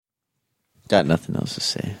Got nothing else to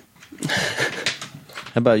say.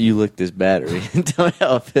 How about you lick this battery and tell me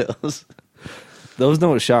how it feels? Those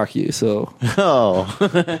don't shock you, so. Oh.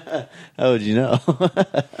 How would you know?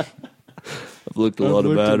 I've looked a lot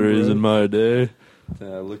of batteries in my day.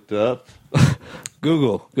 I looked up.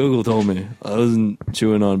 Google told me. I wasn't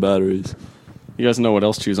chewing on batteries. You guys know what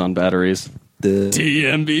else chews on batteries?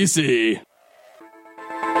 TMBC.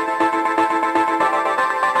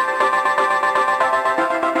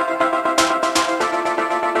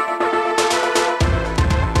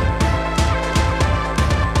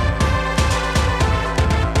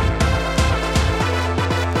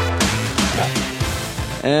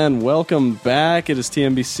 And welcome back. It is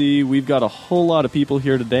TMBC. We've got a whole lot of people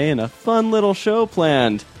here today and a fun little show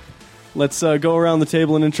planned. Let's go around the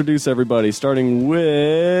table and introduce everybody, starting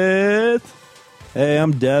with... Hey,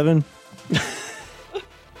 I'm Devin.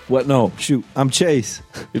 What? No, shoot. I'm Chase.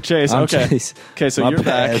 You're Chase. I'm Okay. Chase. Okay, so My you're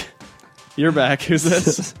bad. back. You're back. Who's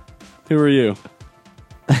this? Who are you?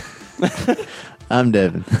 I'm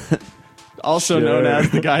Devin. Also known as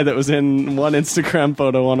the guy that was in one Instagram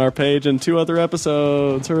photo on our page and 2 other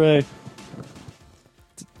episodes. Hooray.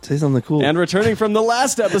 Say something cool. And returning from the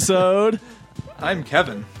last episode. I'm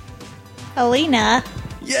Kevin. Alina.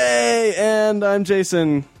 Yay! And I'm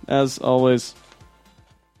Jason, as always.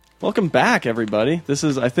 Welcome back, everybody. This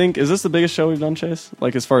is, I think, is this the biggest show we've done, Chase?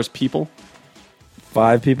 Like, as far as people?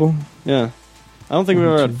 5 people? Yeah. I don't think we've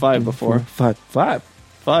ever had 5 before. 5. 5.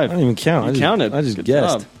 5. I don't even count. You counted. I just Good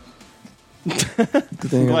guessed. job.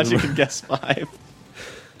 I'm glad you could guess 5.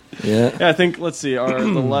 Yeah. Yeah, I think, let's see, the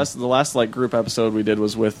last like group episode we did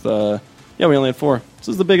was with, we only had 4. This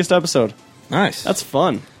is the biggest episode. Nice. That's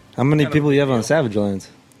fun. How many people do you have on Savage Lands?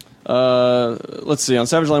 Let's see, on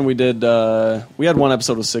Savage Line we did, we had 1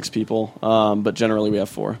 episode with 6 people, but generally we have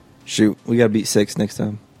 4. Shoot, we got to beat 6 next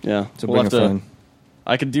time. Yeah. So bring a friend.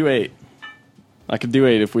 I could do 8. I could do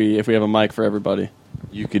 8 if we have a mic for everybody.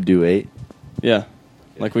 You could do 8. Yeah.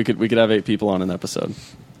 Like we could have 8 people on an episode.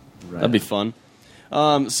 Right. That'd be fun.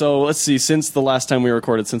 So let's see. Since the last time we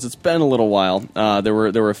recorded, since it's been a little while, there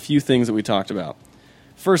were a few things that we talked about.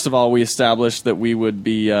 First of all, we established that we would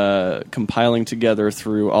be compiling together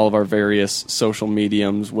through all of our various social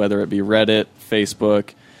mediums, whether it be Reddit,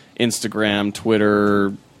 Facebook, Instagram,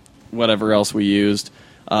 Twitter, whatever else we used,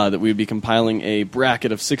 that we would be compiling a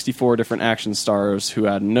bracket of 64 different action stars who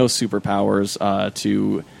had no superpowers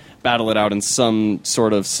to battle it out in some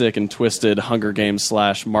sort of sick and twisted Hunger Games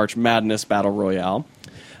 / March Madness battle royale.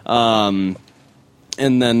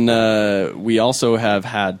 And then we also have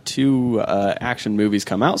had 2 action movies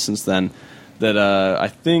come out since then that I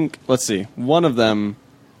think, let's see, one of them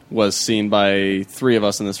was seen by 3 of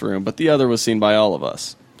us in this room, but the other was seen by all of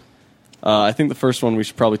us. I think the first one we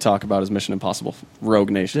should probably talk about is Mission Impossible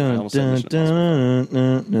Rogue Nation. I almost said Mission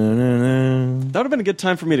Impossible. That would have been a good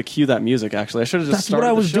time for me to cue that music, actually. I should have just That's started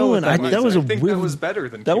what I the was show with doing. that music. I think that was better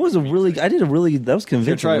than That was a really. I did a really. That was Here,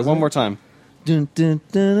 convincing. try it one more time. See, Okay,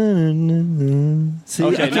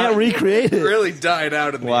 I can't now- recreate It it. really died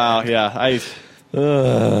out in the Wow, end. yeah. I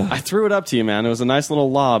threw it up to you, man. It was a nice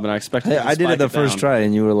little lob, and I expected Hey, you to I did spike it the first down. try,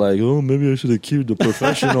 and you were like, "Oh, maybe I should have cued the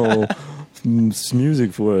professional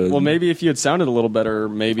music for it." Well, maybe if you had sounded a little better,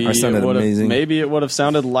 maybe I sounded amazing. Maybe it would have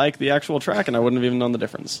sounded like the actual track, and I wouldn't have even known the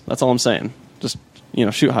difference. That's all I'm saying. Just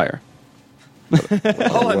shoot higher.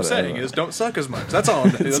 All I'm saying is don't suck as much. That's all.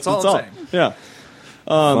 That's all I'm saying. Yeah.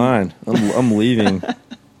 Fine, I'm leaving.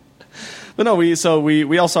 But no,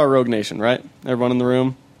 we all saw Rogue Nation, right? Everyone in the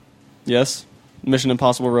room? Yes? Mission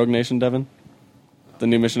Impossible Rogue Nation, Devin? The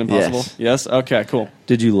new Mission Impossible? Yes. Yes? Okay, cool.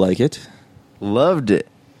 Did you like it? Loved it.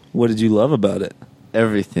 What did you love about it?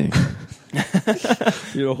 Everything.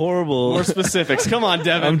 You're horrible. More specifics. Come on,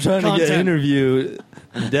 Devin. I'm trying to get interview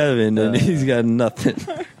Devin, and he's got nothing.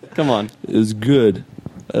 Come on. It was good.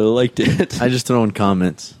 I liked it. I just throw in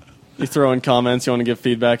comments. You throw in comments, you want to give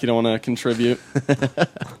feedback, you don't want to contribute.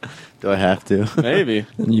 Do I have to? Maybe.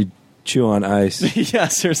 And you chew on ice. Yeah,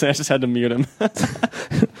 seriously, I just had to mute him.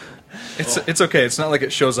 It's okay. It's not like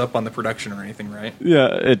it shows up on the production or anything, right? Yeah,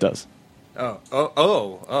 it does.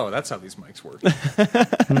 Oh, that's how these mics work.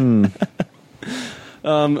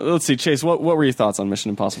 Let's see, Chase, what were your thoughts on Mission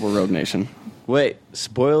Impossible Rogue Nation? Wait,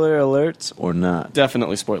 spoiler alerts or not?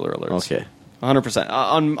 Definitely spoiler alerts. Okay. 100%.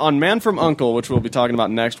 On Man from U.N.C.L.E., which we'll be talking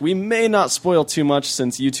about next, we may not spoil too much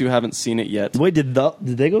since you two haven't seen it yet. Wait, did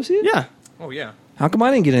they go see it? Yeah. Oh, yeah. How come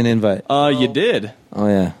I didn't get an invite? You did. Oh,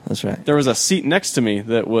 yeah, that's right. There was a seat next to me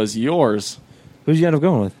that was yours. Who'd you end up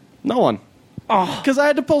going with? No one. Oh. Because I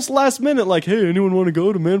had to post last minute, like, hey, anyone want to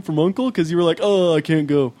go to Man from U.N.C.L.E.? Because you were like, oh, I can't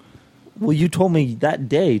go. Well, you told me that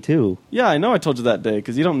day too. Yeah, I know I told you that day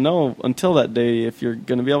because you don't know until that day if you're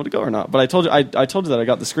going to be able to go or not. But I told you I told you that I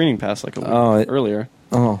got the screening pass like a week earlier.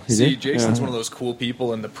 Oh, you See, did? Jason's Yeah. one of those cool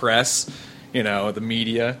people in the press, the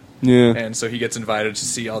media. Yeah. And so he gets invited to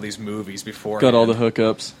see all these movies before. Got all the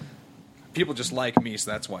hookups. People just like me,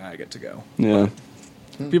 so that's why I get to go. Yeah.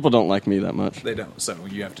 People don't like me that much. They don't, so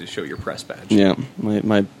you have to show your press badge. Yeah,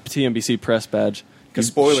 my TNBC press badge. Because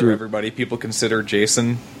spoiler, Sure. everybody, people consider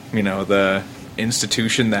Jason, the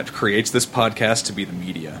institution that creates this podcast to be the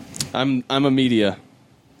media. I'm a media.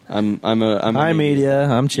 I'm a Hi, media.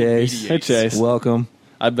 I'm Chase. Hey Chase. Welcome.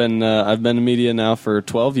 I've been in media now for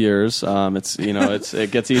 12 years.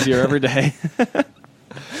 It gets easier every day.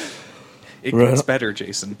 It Right. gets better,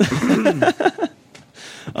 Jason.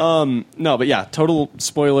 No, but yeah, total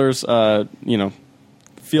spoilers.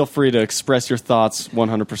 Feel free to express your thoughts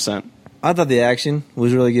 100%. I thought the action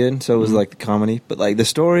was really good, so it was like the comedy, but like the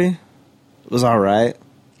story was all right.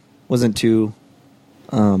 Wasn't too,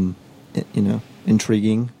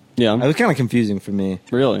 intriguing. Yeah, It was kind of confusing for me.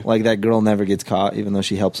 really. Like that girl never gets caught, even though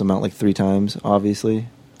she helps him out like 3 times. Obviously,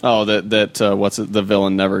 Oh, the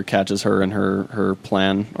villain never catches her in her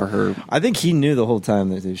plan or her. I think he knew the whole time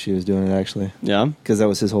that she was doing it. Actually, Yeah, because that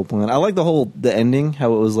was his whole plan. I like the ending,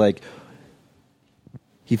 how it was like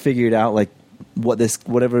he figured out like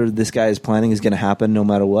whatever this guy is planning is going to happen no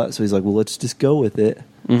matter what. So he's like, well, let's just go with it.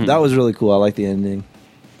 Mhm. That was really cool. I like the ending.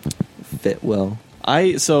 Fit well.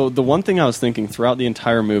 So the one thing I was thinking throughout the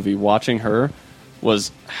entire movie, watching her,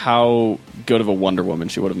 was how good of a Wonder Woman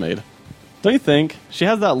she would have made. Don't you think? She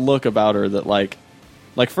has that look about her that like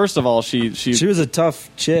first of all, she She was a tough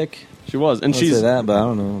chick. was, and I'll she's say that, but I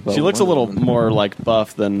don't know. about she looks a Wonder little Woman. more like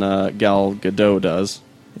buff than Gal Gadot does.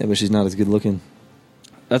 Yeah, but she's not as good looking.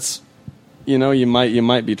 That's you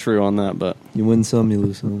might be true on that, but You win some, you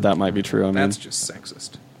lose some. that might be true. I mean, That's just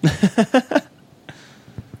sexist.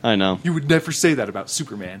 I know. You would never say that about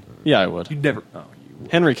Superman. Yeah, I would. You'd never. Oh, you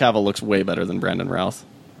would. Henry Cavill looks way better than Brandon Routh.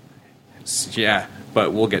 Yeah,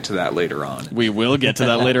 but we'll get to that later on. We will get to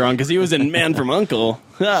that later on because he was in Man from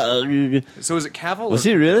U.N.C.L.E. So is it Cavill? Was or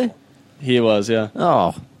he really? He was, yeah.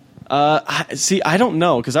 Oh, I don't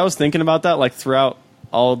know because I was thinking about that like throughout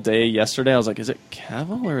all day yesterday. I was like, is it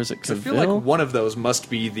Cavill or is it 'Cause Cavill? I feel like one of those must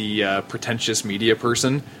be the pretentious media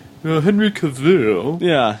person. Henry Cavill.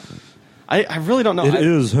 Yeah. I really don't know.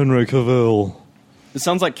 is Henry Cavill. It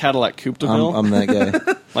sounds like Cadillac Coupe de Ville. I'm that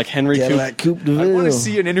guy. like Henry Cadillac Coupe. Coupe de I want to Ville.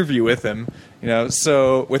 see an interview with him,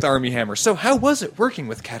 so with Army Hammer. So how was it working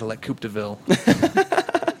with Cadillac Coupe de Ville?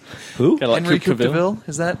 Who? Cadillac Henry Coupe de Ville.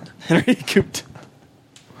 Is that? Henry Coupe.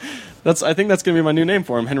 I think that's going to be my new name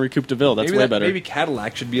for him, Henry Coupe de Ville. That's way better. Maybe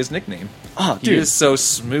Cadillac should be his nickname. Oh, He dude. is so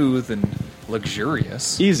smooth and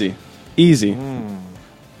luxurious. Easy.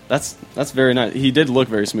 That's very nice. He did look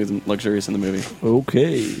very smooth and luxurious in the movie.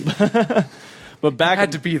 Okay. But back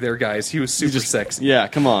Had to be there, guys. He was super sexy. Yeah,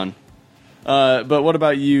 come on. But what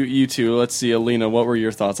about you two? Let's see, Alina, what were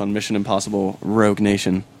your thoughts on Mission Impossible Rogue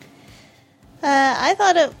Nation? I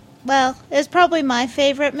thought it was probably my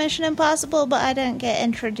favorite Mission Impossible, but I didn't get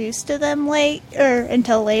introduced to them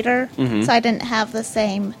until later, so I didn't have the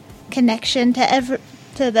same connection to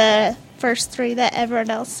the first 3 that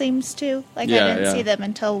everyone else seems to. Like Yeah, I didn't yeah. see them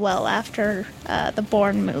until well after the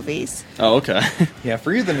Bourne movies. Oh, okay. Yeah,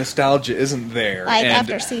 for you the nostalgia isn't there. Like and,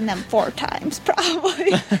 after seeing them 4 times,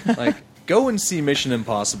 probably. like, go and see Mission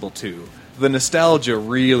Impossible 2. The nostalgia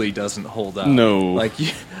really doesn't hold up. No.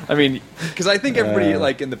 Because I think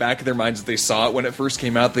everybody, in the back of their minds, if they saw it when it first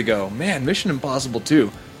came out, they go, man, Mission Impossible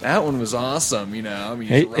 2, that one was awesome, he's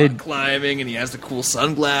rock climbing, and he has the cool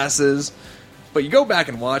sunglasses. But you go back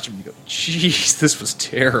and watch him, and you go, jeez, this was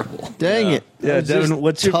terrible. dang it! Yeah, I was Devin, just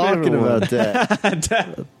what's your talking favorite one? about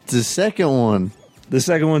that? The second one. The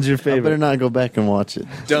second one's your I better favorite. not go back and watch it.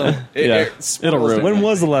 Don't. Yeah, it'll ruin When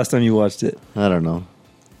was the last time you watched it? I don't know.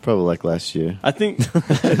 Probably like last year. I think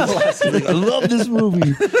I love this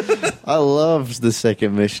movie. I loved the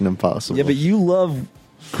second Mission Impossible. Yeah, but you love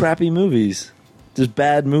crappy movies. Just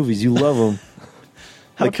bad movies. You love them.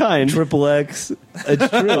 how kind. Triple X. It's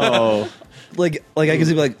true. Oh, Like I can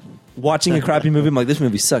see watching a crappy movie. I'm like, this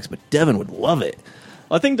movie sucks, but Devin would love it.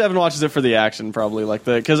 I think Devin watches it for the action, probably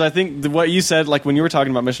because I think what you said, like when you were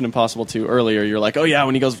talking about Mission Impossible 2 earlier, you're like, oh yeah,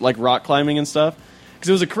 when he goes like rock climbing and stuff, because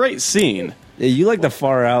it was a great scene. Yeah, you like the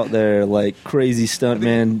far out there, like crazy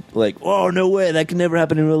stuntman. Like, oh no way, that could never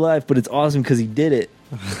happen in real life, but it's awesome because he did it.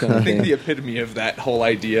 Kind I of think thing. the epitome of that whole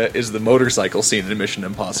idea is the motorcycle scene in Mission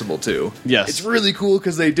Impossible 2. Yes. It's really cool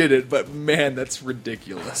because they did it, but man, that's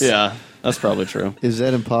ridiculous. Yeah, that's probably true. is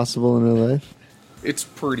that impossible in real life? it's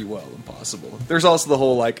pretty well impossible. There's also the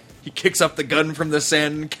whole, like, he kicks up the gun from the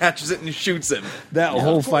sand and catches it and shoots him. That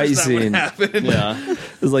whole Of course fight that would scene happen. Yeah.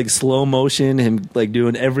 is like slow motion. Him like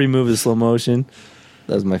doing every move in slow motion.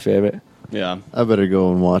 That was my favorite. Yeah. I better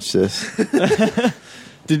go and watch this.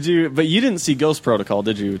 Did you? But you didn't see Ghost Protocol,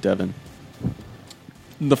 did you, Devin?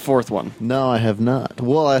 The fourth one. No, I have not.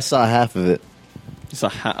 Well, I saw half of it. You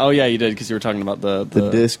saw oh yeah, you did because you were talking about the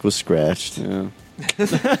disc was scratched. Yeah.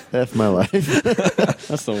 Half my life.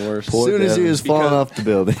 That's the worst. As soon as he was falling Because- off the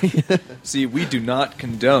building. See, we do not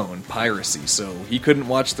condone piracy, so he couldn't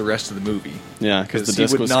watch the rest of the movie. Yeah, because Because the he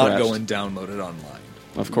disc would was not scratched. go and download it online.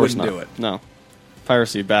 Of course Wouldn't not. do it. No,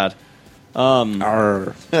 piracy bad.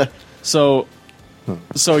 Arr. So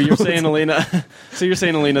you're saying, Alina? So you're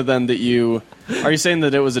saying, Alina, then that are you saying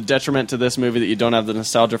that it was a detriment to this movie that you don't have the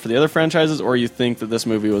nostalgia for the other franchises, or you think that this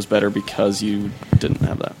movie was better because you didn't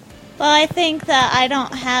have that? Well, I think that I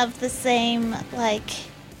don't have the same, like,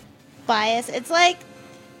 bias. It's like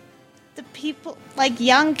the people, like,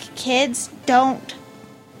 young kids don't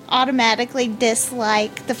automatically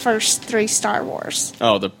dislike the first 3 Star Wars.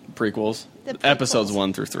 Oh, the prequels, The prequels. episodes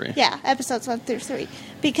 1 through 3. Yeah, episodes 1 through 3.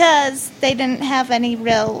 Because they didn't have any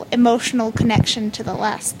real emotional connection to the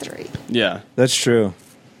last 3. Yeah. That's true.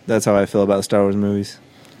 That's how I feel about the Star Wars movies.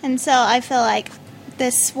 And so I feel like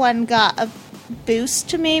this one got a boost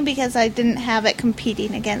to me because I didn't have it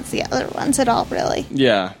competing against the other ones at all, really.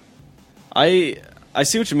 Yeah, I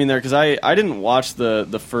see what you mean there because I didn't watch the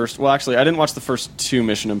first. Well, actually, I didn't watch the first 2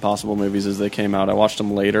 Mission Impossible movies as they came out. I watched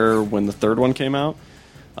them later when the third one came out.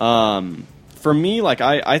 For me, like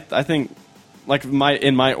I think like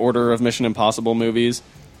in my order of Mission Impossible movies,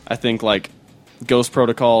 I think like Ghost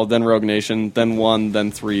Protocol, then Rogue Nation, then 1,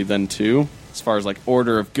 then 3, then 2. As far as like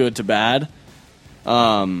order of good to bad.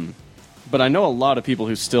 But I know a lot of people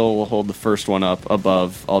who still will hold the first one up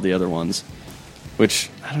above all the other ones, which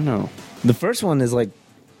I don't know. The first one is like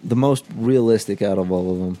the most realistic out of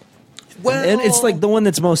all of them. Well, And it's like the one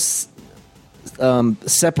that's most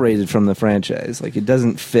separated from the franchise. Like it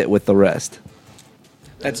doesn't fit with the rest.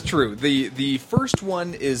 that's true. The first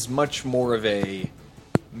one is much more of a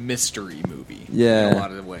mystery movie. Yeah. In a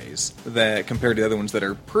lot of ways, that compared to the other ones that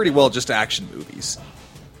are pretty well just action movies.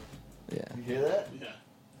 Yeah. You hear that? Yeah.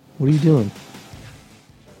 What are you doing?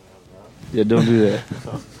 Yeah, don't do that.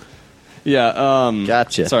 Yeah.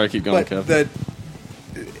 Gotcha. Sorry, keep going, But Kev.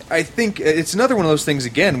 I think it's another one of those things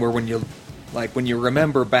again where when you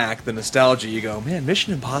remember back the nostalgia, you go, man,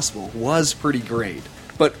 Mission Impossible was pretty great.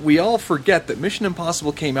 But we all forget that Mission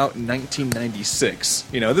Impossible came out in 1996.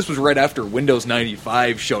 You know, this was right after Windows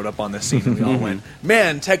 95 showed up on the scene, and we all went,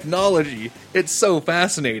 man, technology, it's so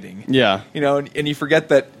fascinating. Yeah. You know, and you forget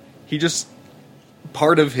that he just,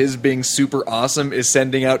 part of his being super awesome is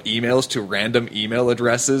sending out emails to random email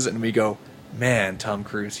addresses, and we go, man, Tom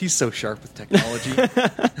Cruise, he's so sharp with technology.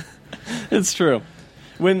 It's true.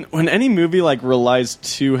 When any movie like relies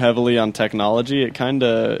too heavily on technology,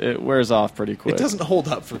 it wears off pretty quick. It doesn't hold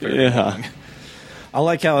up for very long. I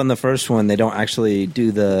like how in the first one they don't actually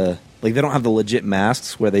do they don't have the legit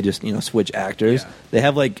masks where they just switch actors. Yeah. They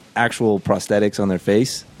have like actual prosthetics on their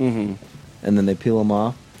face, and then they peel them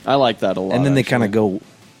off, I like that a lot. and then they kind of go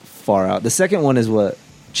far out. The second one is what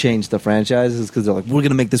changed the franchises because they're like, we're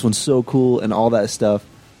gonna make this one so cool and all that stuff.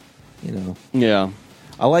 Yeah.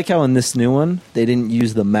 I like how in this new one they didn't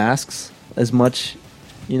use the masks as much.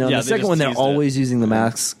 In Yeah, the they second just one they're teased always it. using the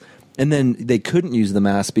masks, and then they couldn't use the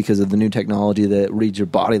mask because of the new technology that reads your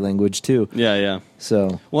body language too. Yeah.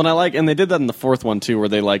 So Well, and they did that in the fourth one too, where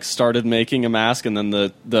they like started making a mask, and then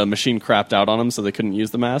the machine crapped out on them, so they couldn't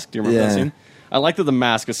use the mask. Do you remember that Yeah. scene? I like that the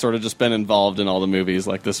mask has sort of just been involved in all the movies,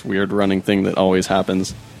 like this weird running thing that always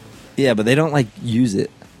happens. yeah, but they don't like use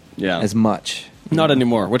it Yeah, as much. not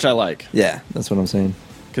anymore, which I like Yeah, that's what I'm saying.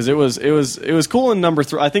 because it was cool in number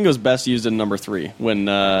 3. I think it was best used in number 3 when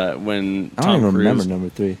I Tom don't even Cruise. remember number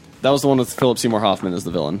 3. That was the one with Philip Seymour Hoffman as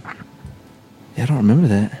the villain. Yeah, I don't remember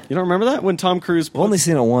that. You don't remember that when Tom Cruise? I've only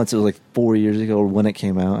seen it once. It was like 4 years ago or when it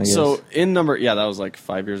came out, I guess. So in that was like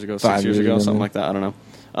 5 years ago, 6 5 years years ago, ago, something yeah. like that. I don't know.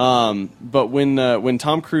 But when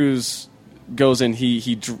Tom Cruise goes in,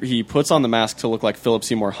 he puts on the mask to look like Philip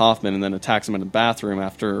Seymour Hoffman, and then attacks him in the bathroom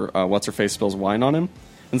after what's her face spills wine on him,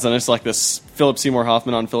 and so it's like this Philip Seymour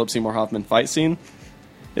Hoffman on Philip Seymour Hoffman fight scene.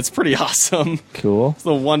 It's pretty awesome. cool. It's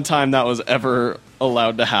the one time that was ever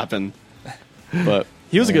allowed to happen. But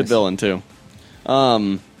he was a good Nice. villain too.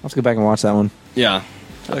 Let's go back and watch that one. Yeah.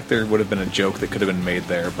 I feel like there would have been a joke that could have been made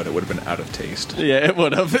there, but it would have been out of taste. Yeah, it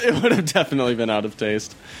would have. It would have definitely been out of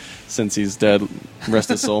taste since he's dead. Rest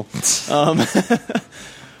his soul.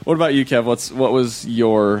 What about you, Kev? What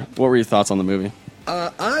were your thoughts on the movie?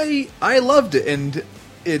 I I loved it, and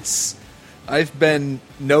I've been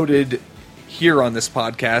noted here on this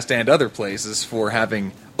podcast and other places for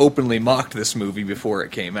having openly mocked this movie before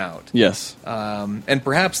it came out. Yes. And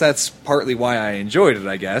perhaps that's partly why I enjoyed it,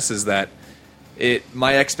 I guess, is that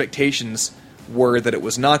my expectations were that it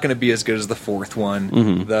was not going to be as good as the fourth one.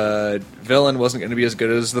 Mm-hmm. The villain wasn't going to be as good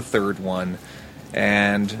as the third one.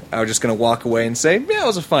 And I was just going to walk away and say, yeah, it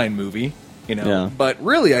was a fine movie. Yeah. But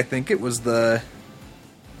really, I think it was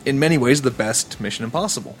in many ways, the best Mission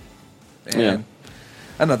Impossible. And Yeah.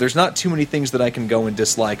 I don't know, there's not too many things that I can go and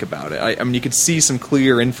dislike about it. I mean, you could see some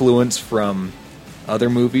clear influence from other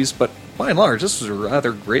movies, but by and large, this was a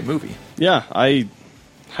rather great movie. Yeah, I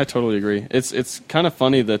totally agree. It's kind of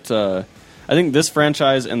funny that I think this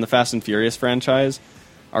franchise and the Fast and Furious franchise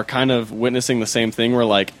are kind of witnessing the same thing where,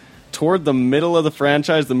 like, toward the middle of the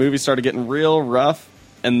franchise, the movie started getting real rough,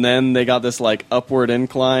 and then they got this, like, upward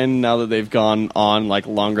incline now that they've gone on, like,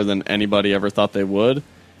 longer than anybody ever thought they would.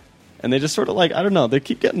 And they just sort of, like, I don't know, they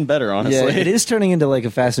keep getting better, honestly. Yeah, it is turning into like a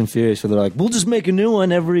Fast and Furious where they're like, we'll just make a new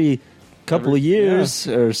one every couple of years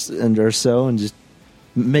or so and just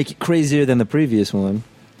make it crazier than the previous one.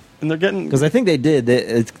 And they're getting... Because I think they did.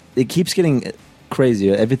 It keeps getting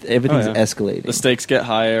crazier. Everything's escalating. The stakes get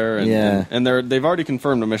higher, and, Yeah. and they've already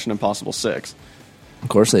confirmed a Mission Impossible 6. Of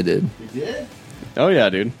course they did. Oh, yeah,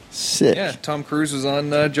 dude. Sick. Yeah, Tom Cruise was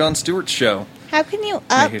on Jon Stewart's show. How can you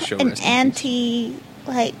up his show an rest in anti,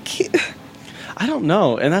 like... I don't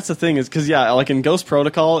know, and that's the thing is because like in Ghost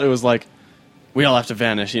Protocol, it was like we all have to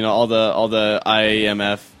vanish. All the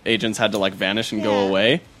IMF agents had to like vanish and go Yeah.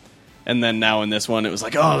 away, and then now in this one, it was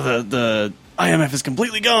like the IMF is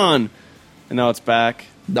completely gone, and now it's back.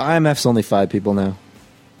 The IMF's only 5 people now.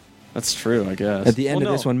 That's true, I guess. At the end Well,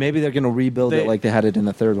 of no. this one, maybe they're going to rebuild They- it like they had it in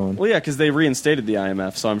the third one. Well, yeah, because they reinstated the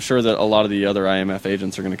IMF, so I'm sure that a lot of the other IMF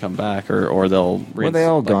agents are going to come back, or they'll Were they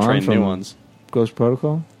all gone train new from- ones. Ghost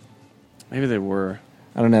Protocol? Maybe they were.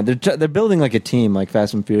 I don't know. They're building like a team, like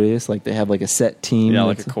Fast and Furious. Like they have like a set team. Yeah,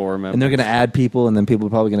 like that's- a core member. And they're going to add people, and then people are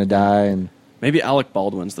probably going to die. And Maybe Alec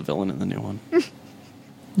Baldwin's the villain in the new one.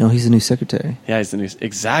 no, he's the new secretary. Yeah, he's the new.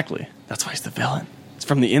 Exactly. That's why he's the villain. It's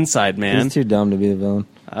from the inside, man. He's too dumb to be the villain.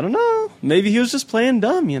 I don't know. Maybe he was just playing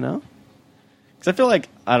dumb, Because I feel like,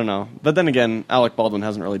 I don't know. But then again, Alec Baldwin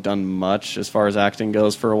hasn't really done much as far as acting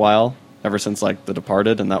goes for a while, ever since, like, The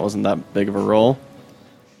Departed, and that wasn't that big of a role.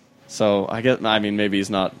 So, maybe he's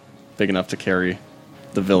not big enough to carry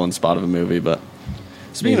the villain spot of a movie, but...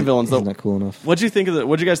 Speaking of villains, he's though, not cool enough. what'd you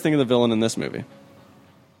guys think of the villain in this movie?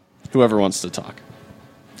 Whoever wants to talk.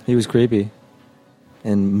 He was creepy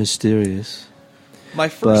and mysterious. My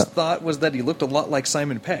first But- thought was that he looked a lot like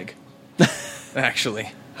Simon Pegg.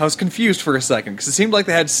 Actually, I was confused for a second because it seemed like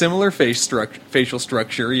they had similar facial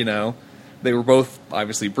structure. They were both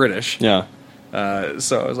obviously British. Yeah.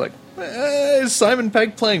 So I was like, is Simon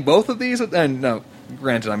Pegg playing both of these? And no,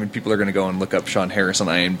 granted, people are going to go and look up Sean Harris on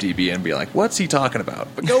IMDb and be like, what's he talking about?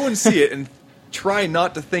 But go and see it and try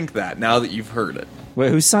not to think that now that you've heard it. Wait,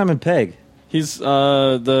 who's Simon Pegg? He's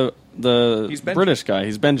the He's Benji. British guy.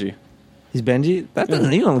 He's Benji. He's Benji? That doesn't.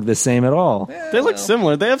 He don't look the same at all. They look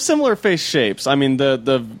similar. They have similar face shapes. I mean,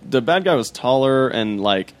 the bad guy was taller and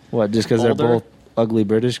like What? Just because they're older. both ugly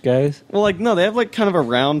British guys? Well, like no, they have like kind of a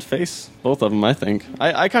round face. Both of them, I think.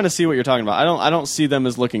 I kind of see what you're talking about. I don't see them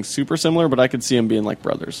as looking super similar, but I could see them being like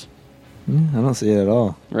brothers. I don't see it at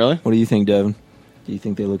all. Really? What do you think, Devin? Do you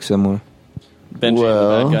think they look similar? Benji,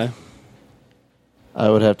 Well- the bad guy. I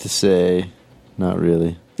would have to say, not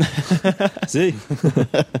really. See?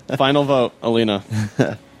 Final vote, Alina.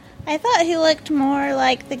 I thought he looked more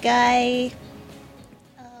like the guy...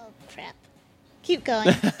 Oh, crap. Keep going.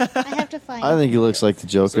 I have to find I think he looks like the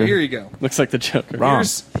Joker. So here you go. Looks like the Joker. Wrong.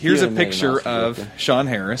 Here's Yeah, a no, picture you're not of Joker. Sean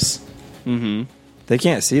Harris. They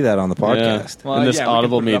can't see that on the podcast. In this we can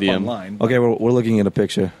audible put it up medium. online. Okay, we're looking at a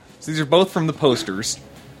picture. So these are both from the posters.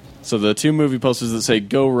 So the two movie posters that say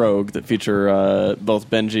 "Go Rogue" that feature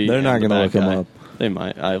both Benji. They're and not the gonna bad look him guy. up. They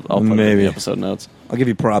might. I'll put it in Maybe. the episode notes. I'll give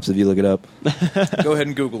you props if you look it up. Go ahead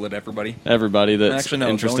and Google it, everybody. Everybody that's Actually, no,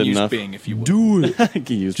 interested don't use enough. Bing if you would. Do it.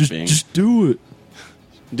 He used Bing. Just do it.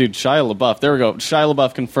 Dude, Shia LaBeouf. There we go. Shia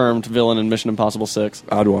LaBeouf confirmed villain in Mission Impossible 6.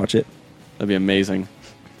 I'd watch it. That'd be amazing.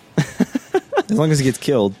 As long as he gets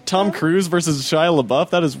killed. Tom Cruise versus Shia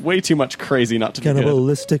LaBeouf? That is way too much crazy not to be good.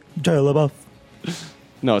 Cannibalistic Shia LaBeouf.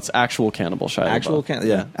 No, it's actual cannibal Shia Actual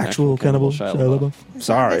LaBeouf. actual cannibal Shia LaBeouf.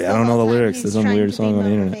 Sorry, I don't know the lyrics. There's some weird song on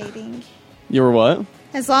the internet. internet. You were what?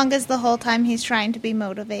 As long as the whole time he's trying to be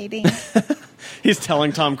motivating. He's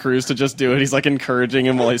telling Tom Cruise to just do it. He's like encouraging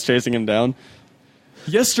him while he's chasing him down.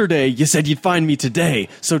 Yesterday, you said you'd find me today,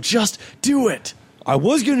 so just do it. I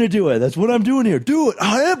was going to do it. That's what I'm doing here. Do it.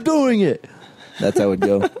 I am doing it. That's how it would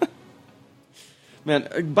go.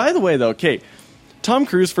 Man, by the way, though, Kate, Tom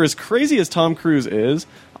Cruise, for as crazy as Tom Cruise is,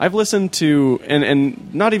 I've listened to,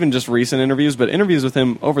 and not even just recent interviews, but interviews with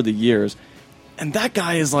him over the years, and that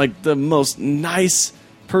guy is like the most nice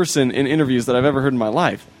person in interviews that I've ever heard in my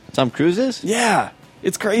life. Tom Cruise is? Yeah,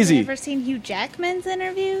 it's Have you crazy. ever seen Hugh Jackman's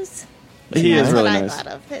interviews? He is That's really what nice. I thought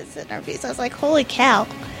of his interviews. I was like, holy cow.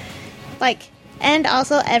 Like, and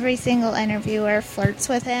also every single interviewer flirts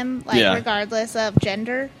with him, like, Yeah. regardless of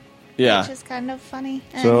gender. Yeah. Which is kind of funny.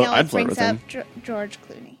 And So he I'd always flirt brings with up him. George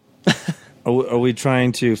Clooney. Are we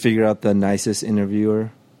trying to figure out the nicest interviewee?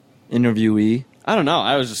 I don't know.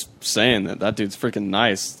 I was just saying that dude's freaking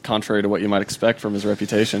nice, contrary to what you might expect from his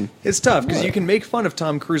reputation. It's tough because you can make fun of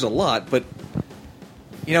Tom Cruise a lot, but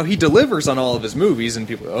you know he delivers on all of his movies, and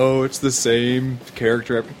people, oh, it's the same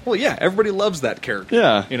character. Well, yeah, everybody loves that character.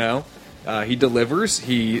 Yeah. you know, he delivers.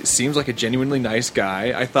 He seems like a genuinely nice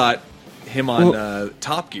guy. I thought him on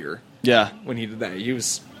Top Gear Yeah. when he did that,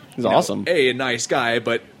 he's awesome. A nice guy,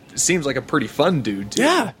 but seems like a pretty fun dude too.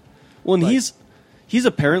 Yeah. Well, and Like- he's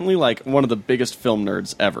apparently like one of the biggest film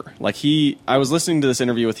nerds ever. Like I was listening to this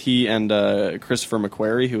interview with he and Christopher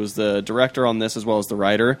McQuarrie, who was the director on this as well as the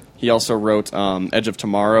writer. He also wrote Edge of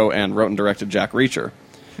Tomorrow and wrote and directed Jack Reacher.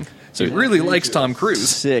 So he really likes Tom Cruise.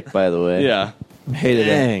 Sick, by the way. Yeah. Hated it.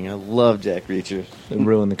 Dang, I love Jack Reacher. They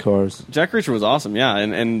ruined the cars. Jack Reacher was awesome, yeah,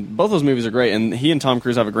 and both those movies are great, and he and Tom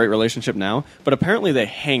Cruise have a great relationship now, but apparently they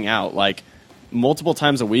hang out, like, multiple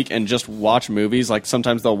times a week and just watch movies. Like,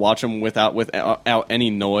 sometimes they'll watch them without any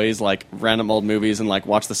noise, like, random old movies, and, like,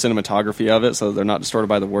 watch the cinematography of it so they're not distorted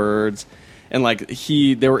by the words. And, like,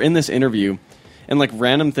 they were in this interview, and, like,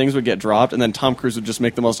 random things would get dropped, and then Tom Cruise would just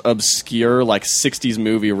make the most obscure, like, 60s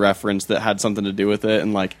movie reference that had something to do with it,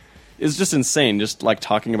 and, like, it's just insane, just like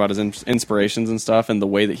talking about his inspirations and stuff, and the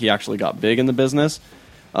way that he actually got big in the business.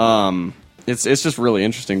 It's just really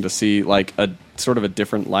interesting to see like a sort of a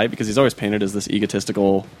different light, because he's always painted as this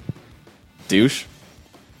egotistical douche,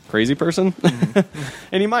 crazy person,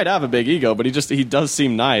 and he might have a big ego, but he does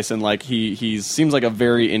seem nice, and like he seems like a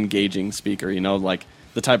very engaging speaker. You know, like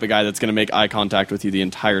the type of guy that's going to make eye contact with you the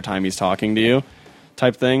entire time he's talking to you,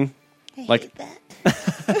 type thing. I Like-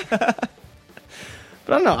 hate that.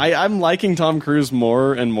 But I don't know. I'm liking Tom Cruise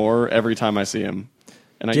more and more every time I see him.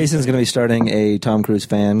 And Jason's going to be starting a Tom Cruise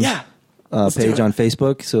fan Yeah. page on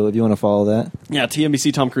Facebook. So if you want to follow that, Yeah,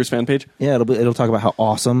 TMBC Tom Cruise fan page. yeah, it'll talk about how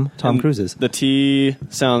awesome Tom Cruise is. The T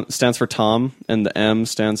stands for Tom, and the M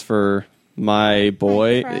stands for my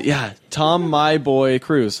boy. Right. Yeah, Tom, my boy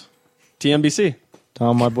Cruise. TMBC.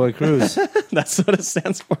 Tom, my boy Cruise, That's what it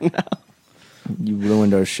stands for now. you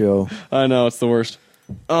ruined our show. I know, it's the worst.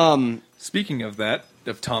 Speaking of that,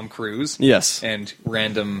 of Tom Cruise, Yes. and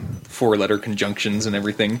random four-letter conjunctions and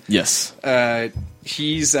everything, Yes.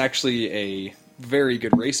 he's actually a very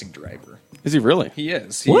good racing driver. Is he really? He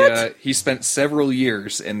is. What? He spent several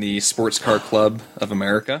years in the Sports Car Club of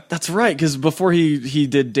America. That's right, because before he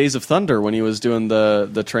did Days of Thunder, when he was doing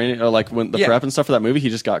the training, or like when the Yeah. prep and stuff for that movie, he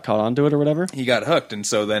just got caught onto it or whatever. He got hooked, and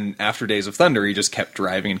so then after Days of Thunder, he just kept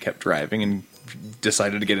driving and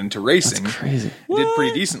decided to get into racing. That's crazy. He did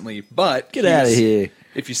pretty decently, but Get out of here.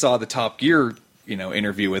 If you saw the Top Gear,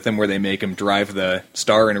 interview with him where they make him drive the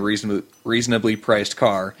star in a reasonably priced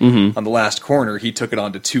car, on the last corner, he took it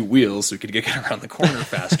onto two wheels so he could get around the corner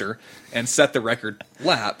faster and set the record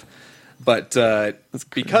lap. But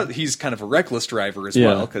because he's kind of a reckless driver as Yeah.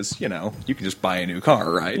 well, because you can just buy a new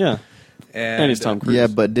car, right? Yeah. and he's Tom Cruise. Yeah,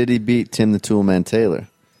 but did he beat Tim the Toolman Taylor?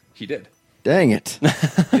 He did. Dang it.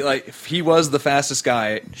 He was the fastest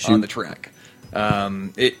guy on the track.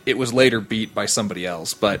 It was later beat by somebody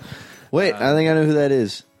else, but Wait, I think I know who that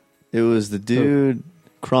is. It was the dude,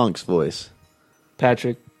 Kronk's voice.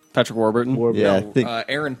 Patrick Warburton. Yeah, I no, think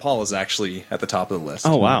Aaron Paul is actually at the top of the list.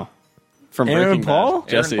 Oh, wow. From Aaron Breaking Bad. Paul?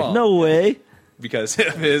 Jesse. Aaron Paul. No way. Because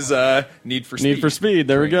of his Need for Speed. Need for Speed.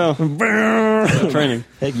 There we go. Training.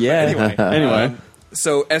 Heck yeah. Anyway, Anyway.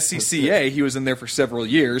 so SCCA, he was in there for several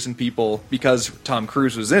years, and people, because Tom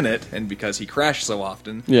Cruise was in it, and because he crashed so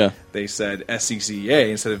often, Yeah. they said SCCA,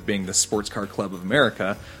 instead of being the Sports Car Club of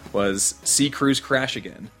America, was See Cruise Crash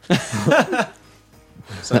Again.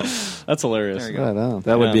 So, That's hilarious. there you go. right on.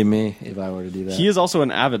 That would Yeah. be me if I were to do that. He is also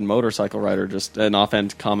an avid motorcycle rider. Just an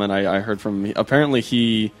offhand comment I heard from him. Apparently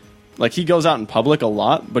he goes out in public a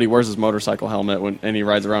lot, but he wears his motorcycle helmet and he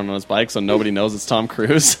rides around on his bike, so nobody knows it's Tom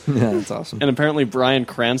Cruise. Yeah, that's awesome. And apparently Bryan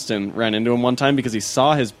Cranston ran into him one time because he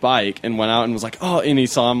saw his bike and went out and was like, oh, and he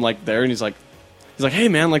saw him like there, and he's like, hey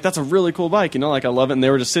man, like that's a really cool bike, like I love it. And they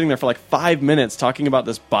were just sitting there for like 5 minutes talking about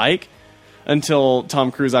this bike. until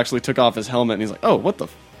Tom Cruise actually took off his helmet, and he's like, "Oh, what the?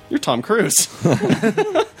 You're Tom Cruise."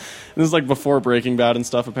 This is like before Breaking Bad and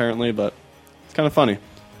stuff, apparently, but it's kind of funny.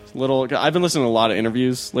 It's I've been listening to a lot of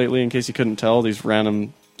interviews lately, in case you couldn't tell, these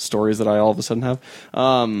random stories that I all of a sudden have.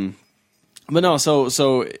 But no,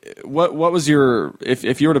 so what was your,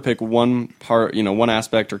 if you were to pick one part, one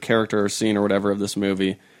aspect or character or scene or whatever of this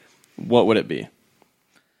movie, what would it be?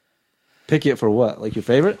 Pick it for what? Like your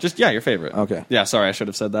favorite? Just your favorite. Okay. Yeah, sorry, I should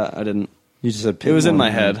have said that. I didn't. You just said pick it was in one, my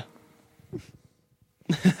head.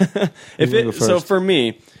 So for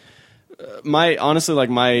me, honestly, like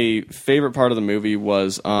my favorite part of the movie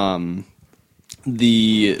was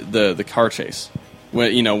the car chase.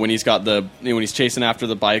 When he's got when he's chasing after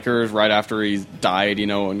the bikers right after he's died,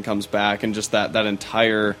 and comes back, and just that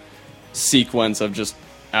entire sequence of just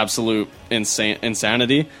absolute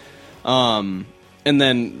insanity. And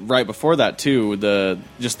then right before that too,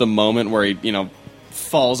 the moment where he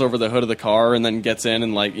falls over the hood of the car and then gets in,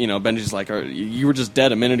 and Benji's like, "You were just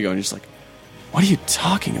dead a minute ago," and he's like, "What are you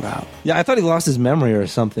talking about?" Yeah, I thought he lost his memory or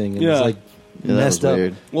something. And was messed up.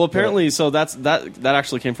 Weird. Well, apparently, so that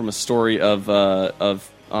actually came from a story of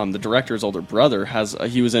the director's older brother.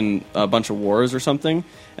 He was in a bunch of wars or something,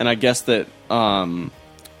 and I guess that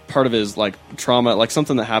part of his trauma,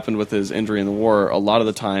 something that happened with his injury in the war, a lot of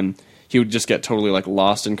the time he would just get totally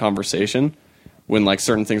lost in conversation when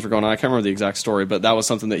certain things were going on. I can't remember the exact story, but that was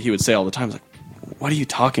something that he would say all the time. He was like, "What are you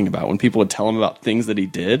talking about?" When people would tell him about things that he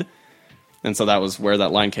did. And so that was where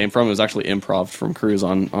that line came from. It was actually improv from Cruise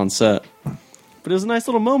on set. But it was a nice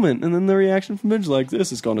little moment, and then the reaction from Benji, like,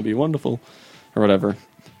 "This is going to be wonderful," or whatever.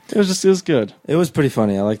 It was good. It was pretty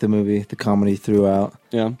funny. I liked the movie, the comedy throughout.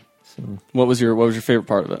 Yeah. So What was your favorite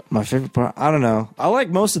part of it? my favorite part, I don't know. I like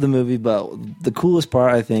most of the movie, but the coolest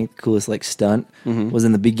part, I think, coolest stunt was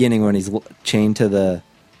in the beginning when he's chained to the.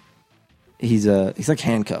 He's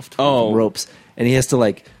handcuffed with ropes, and he has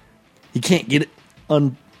to he can't get it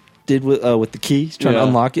undid with the key. He's trying to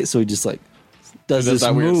unlock it, so he just does this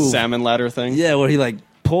that move. weird salmon ladder thing? Yeah, where he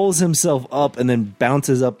pulls himself up and then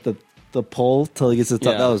bounces up the pole till he gets to the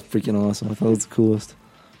top. Yeah. That was freaking awesome. I thought it was the coolest.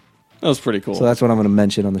 That was pretty cool. So that's what I'm going to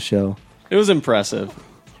mention on the show. It was impressive.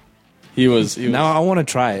 He was now I want to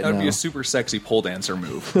try it. That would now. be a super sexy pole dancer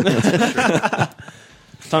move.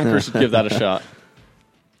 Tom Cruise should give that a shot.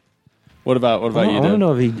 What about you, I want to Deb?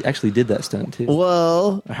 know if he actually did that stunt too,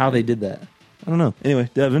 Well, or how they did that. I don't know. Anyway,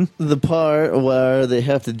 Devin. the part where they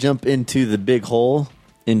have to jump into the big hole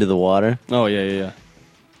into the water. Oh, yeah.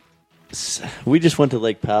 We just went to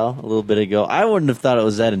Lake Powell a little bit ago. I wouldn't have thought it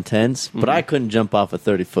was that intense, but I couldn't jump off a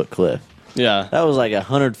 30-foot cliff. Yeah. That was like a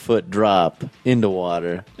 100-foot drop into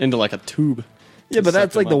water. Into a tube. Yeah, but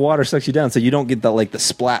that's Sucked him the up. water sucks you down, so you don't get the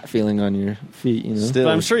splat feeling on your feet. Still,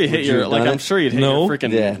 But I'm sure you hit would your have done I'm it? sure you'd hit No. your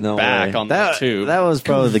freaking Yeah, no back way. on that tube. That was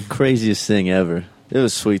probably the craziest thing ever. It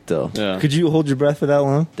was sweet though. Yeah. Could you hold your breath for that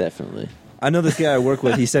long? Definitely. I know this guy I work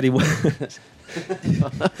with. He said he watched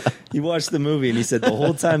the movie and he said the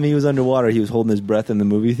whole time he was underwater, he was holding his breath in the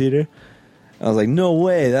movie theater. I was like, no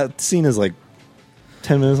way. That scene is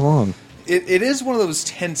 10 minutes long. It is one of those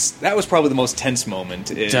tense. That was probably the most tense moment.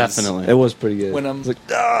 Definitely. It was pretty good. When I'm- It's like,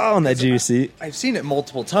 oh, on that edge of your seat. I've seen it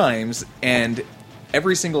multiple times, and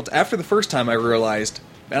every single after the first time, I realized,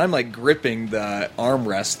 man, I'm gripping the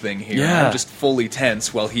armrest thing here. Yeah. I'm just fully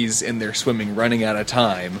tense while he's in there swimming, running out of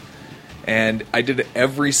time. And I did it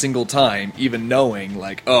every single time, even knowing,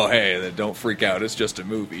 oh, hey, don't freak out. It's just a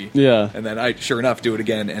movie. Yeah. And then I, sure enough, do it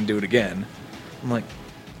again and do it again. I'm like,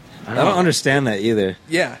 I don't understand that either.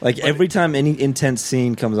 Yeah, Like but- every time any intense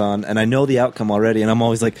scene comes on, and I know the outcome already, and I'm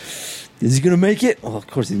always like, is he going to make it? Well, of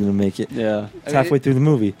course he's going to make it. Yeah. It's halfway through the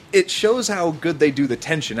movie. it shows how good they do the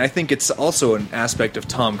tension. I think it's also an aspect of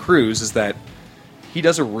Tom Cruise is that he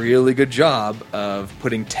does a really good job of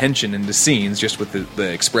putting tension into scenes just with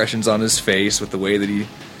the expressions on his face, with the way that he,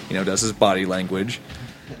 does his body language.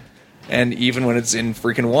 And even when it's in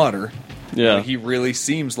freaking water, Yeah. he really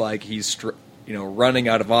seems like he's running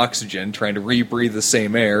out of oxygen, trying to rebreathe the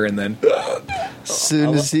same air, and then As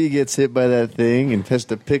soon as he gets hit by that thing and has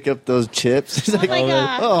to pick up those chips, he's like, my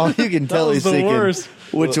God. oh, you can tell was he's the thinking, worst.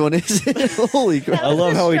 which one is it? Holy crap. I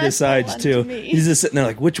love how he stressful decides one too. to me. He's just sitting there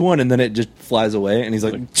like, which one? And then it just flies away, and he's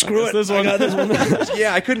like, screw it. This one. I got this one.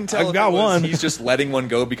 yeah, I couldn't tell. I've if got it was one. He's just letting one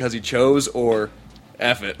go because he chose, or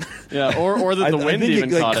F it. Yeah. Or that the I wind think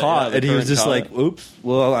even it caught it. Yeah, the and he was current just caught like, it. oops.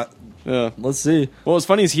 Well, Yeah. let's see. Well, what's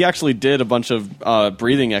funny is he actually did a bunch of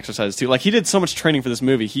breathing exercises too. He did so much training for this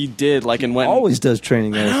movie. He did and went Always does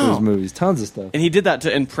training there for know. his movies. Tons of stuff. and he did that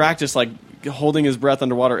in practice, holding his breath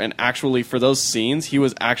underwater. And actually, for those scenes, he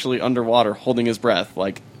was actually underwater holding his breath.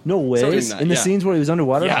 No way. doing that, In the yeah. scenes where he was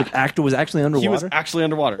underwater, Yeah. the actor was actually underwater. He was actually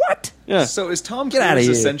underwater. What? Yeah. So is Tom Get outta Cruise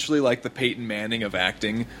here. essentially like the Peyton Manning of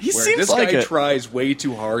acting? He where seems this like guy it. tries way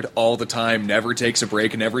too hard all the time, never takes a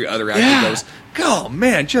break, and every other actor goes, "Oh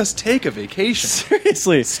man, just take a vacation.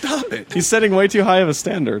 Seriously. Stop it." He's setting way too high of a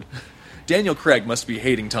standard. Daniel Craig must be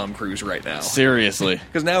hating Tom Cruise right now. Seriously.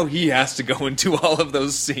 Because now he has to go into all of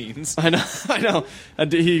those scenes. I know.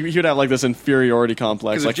 He would have like this inferiority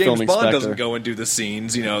complex, Because like if James filming Bond Spectre. doesn't go and do the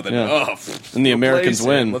scenes, then Yeah. And the Americans replace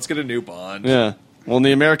win. him. Let's get a new Bond. Yeah. Well, and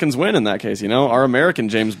the Americans win in that case. Our American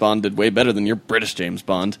James Bond did way better than your British James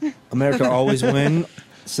Bond. America always win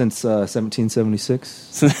since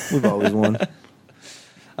 1776. We've always won.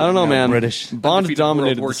 I don't know, man. British. Bond Undefeated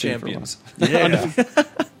dominated World War the scene for a while. champions. Yeah.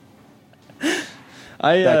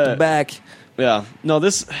 Back to back. Yeah. No,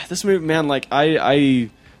 this movie, man, like I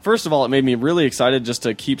first of all, it made me really excited just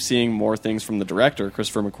to keep seeing more things from the director,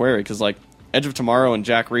 Christopher McQuarrie, because like Edge of Tomorrow and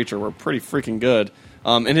Jack Reacher were pretty freaking good.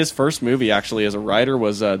 And his first movie actually as a writer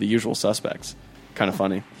was The Usual Suspects. Kind of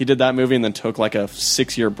funny. He did that movie and then took like a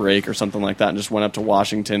 6-year break or something like that and just went up to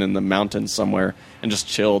Washington in the mountains somewhere and just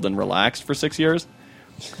chilled and relaxed for 6 years.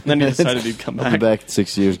 And then he decided he'd come I'll back. be back in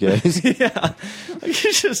 6 years, guys. Yeah, like,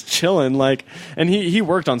 he's just chilling. Like, and he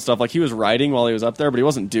worked on stuff. Like he was writing while he was up there, but he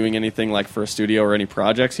wasn't doing anything like for a studio or any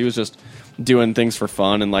projects. He was just doing things for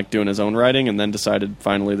fun and like doing his own writing. And then decided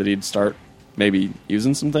finally that he'd start maybe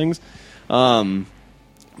using some things.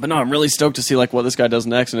 But no, I'm really stoked to see like what this guy does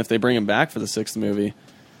next, and if they bring him back for the 6th movie.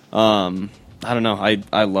 I don't know.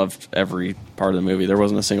 I loved every part of the movie. There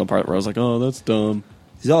wasn't a single part where I was like, oh, that's dumb.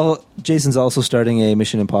 Jason's also starting a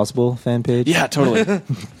Mission Impossible fan page. Yeah, totally.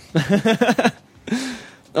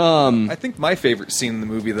 I think my favorite scene in the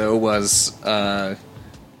movie, though, was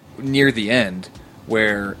near the end,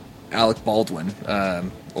 where Alec Baldwin,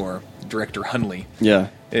 or director Hunley, Yeah.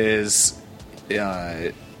 is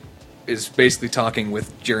basically talking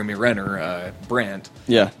with Jeremy Renner, Brandt,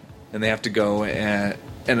 Yeah. and they have to go and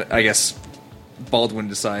I guess Baldwin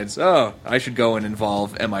decides, oh, I should go and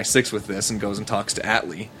involve MI6 with this, and goes and talks to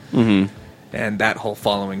Atlee. Mm-hmm. And that whole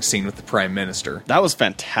following scene with the Prime Minister. That was That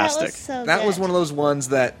fantastic. was so That good. was one of those ones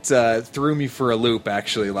that threw me for a loop,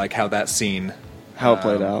 actually, like how that scene How it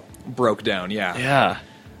played out. broke down, yeah.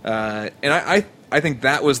 Yeah. And I think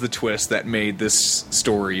that was the twist that made this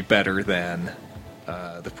story better than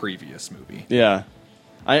the previous movie. Yeah.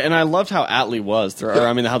 I loved how Atlee was,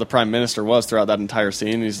 how the Prime Minister was throughout that entire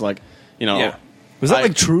scene. He's like, Yeah. Was that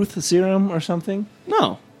like truth serum or something?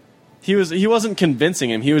 No. He wasn't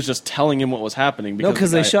convincing him. He was just telling him what was happening. No,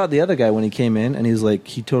 because they shot the other guy when he came in, and he was like,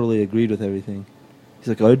 he totally agreed with everything. He's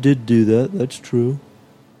like, I did do that. That's true.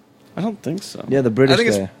 I don't think so. Yeah, the I British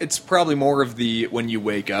think guy. it's probably more of the when you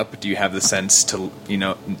wake up, do you have the sense to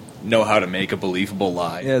know how to make a believable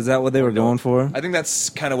lie? Yeah, is that what they were going for? I think that's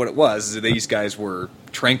kind of what it was. Is these guys were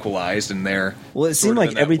tranquilized, and they're Well, it sort seemed of like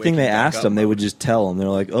in that everything they waking back asked up him, they mode. would just tell him. They're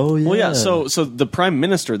like, "Oh yeah." Well, yeah. So the Prime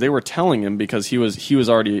Minister, they were telling him because he was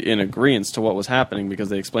already in agreement to what was happening because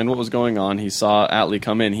they explained what was going on. He saw Atlee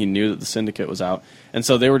come in. He knew that the syndicate was out, and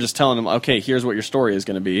so they were just telling him, "Okay, here's what your story is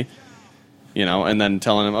going to be," and then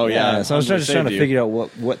telling him, "Oh yeah." So I was just trying to figure out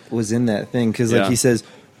what was in that thing because, like, Yeah. he says,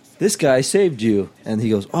 "This guy saved you," and he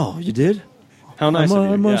goes, "Oh, you did? How nice of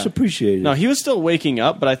you. I must Yeah. appreciate it." No, he was still waking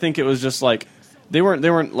up, but I think it was just like they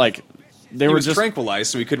weren't like they He were was just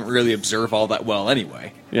tranquilized, so he couldn't really observe all that well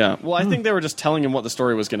anyway. yeah. Well, I think they were just telling him what the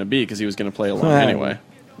story was going to be because he was going to play along Right. anyway.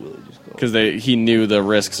 Because he knew the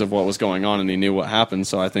risks of what was going on and he knew what happened,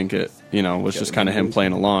 so I think it was just kind of him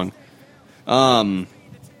playing along.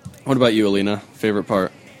 What about you, Alina? Favorite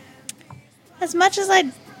part? As much as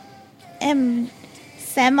I am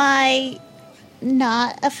semi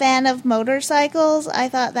not a fan of motorcycles, I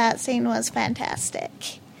thought that scene was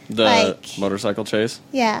fantastic. The Like- motorcycle chase?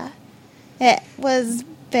 Yeah. It was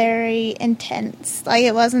very intense. Like,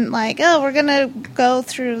 it wasn't like, oh, we're going to go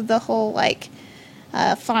through the whole, like,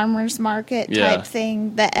 farmer's market Yeah. type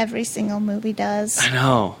thing that every single movie does. I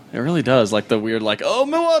know. It really does. Like the weird, like, oh,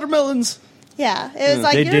 my watermelons! Yeah. It was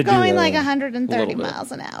like, They you're did do going that. like A 130 little bit.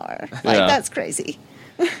 miles an hour. Like, Yeah. that's crazy.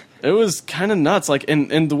 It was kind of nuts. Like,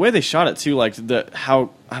 and the way they shot it, too, like, I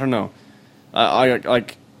don't know.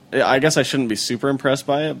 I guess I shouldn't be super impressed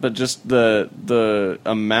by it, but just the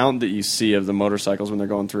amount that you see of the motorcycles when they're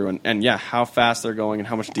going through, and yeah, how fast they're going and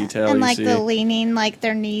how much detail And you like see. the leaning, like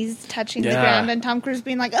their knees touching the Yeah. ground, and Tom Cruise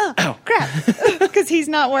being like, "Oh crap," because he's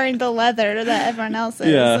not wearing the leather that everyone else is,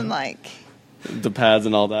 Yeah. and like, The pads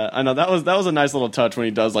and all that. I know that was a nice little touch when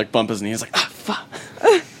he does like bump his knee. He's like, ah, fuck.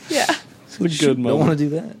 yeah, It's a good Don't want moment. to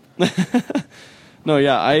do that. No,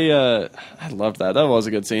 yeah, I loved that. That was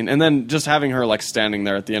a good scene. And then just having her like standing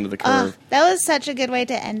there at the end of the curve. That was such a good way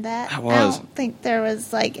to end that. That was. I don't think there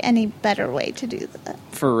was like any better way to do that.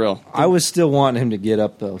 For real. I was still wanting him to get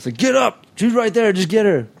up though. It's like, get up, she's right there, just get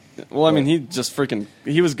her. Well, I mean, he just freaking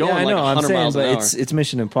he was going like 100 miles an hour. It's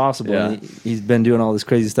Mission Impossible. Yeah. And he's been doing all this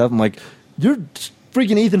crazy stuff. I'm like, you're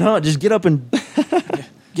freaking Ethan Hunt. Just get up and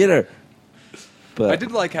get her. But I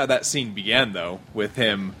did like how that scene began, though, with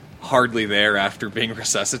him hardly there after being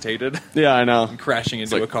resuscitated. Yeah, I know. And crashing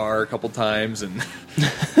into like- a car a couple times and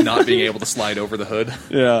not being able to slide over the hood.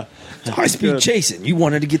 Yeah. high speed chasing. You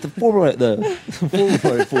wanted to get the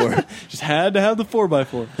 4x4. Just had to have the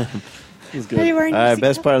 4x4. It was Are you good. wearing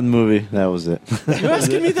Best part of the movie. That was it. You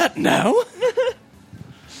asking me that now?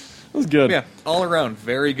 It was good. Yeah, all around,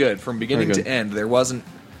 very good. From beginning Very good. to end, there wasn't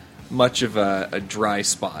much of a dry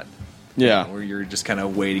spot. Yeah. Where you're just kind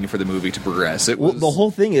of waiting for the movie to progress. It was Well, the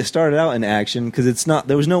whole thing is started out in action because it's not.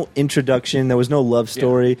 There was no introduction. There was no love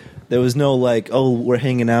story. There was no like, oh, we're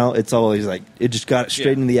hanging out. It's always like it just got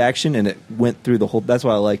straight into the action and it went through the whole. That's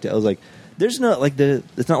why I liked it. I was like, there's not like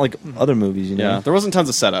it's not like other movies, you know. Yeah. There wasn't tons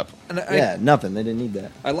of setup. And Yeah, nothing. They didn't need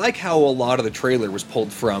that. I like how a lot of the trailer was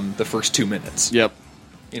pulled from the first 2 minutes. Yep.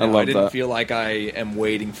 You know, I love didn't that. feel like I am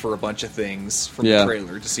waiting for a bunch of things from Yeah. the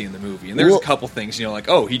trailer to see in the movie. And there's Well- a couple things, you know, like,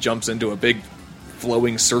 oh, he jumps into a big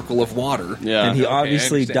flowing circle of water. Yeah. And he Okay, I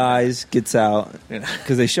obviously understand dies, gets out Yeah.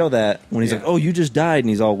 because they show that when he's Yeah. like, "Oh, you just died," and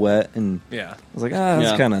he's all wet, and Yeah. I was like, "Ah,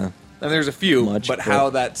 that's Yeah. kind of." And there's a few, Much, but but- how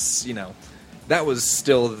that's, you know, that was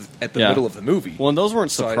still at the Yeah. middle of the movie. Well, and those weren't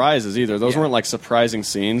So I- surprises either. Those Yeah. weren't like surprising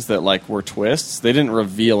scenes that like were twists. They didn't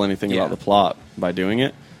reveal anything Yeah. about the plot by doing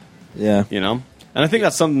it, Yeah, you know? And I think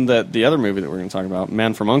that's something that the other movie that we're going to talk about,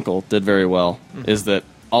 Man from U.N.C.L.E., did very well, is that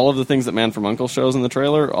all of the things that Man from U.N.C.L.E. shows in the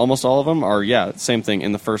trailer, almost all of them are, same thing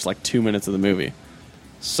in the first like 2 minutes of the movie.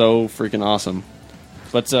 So freaking awesome.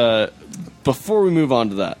 But before we move on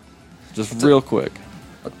to that, just real quick.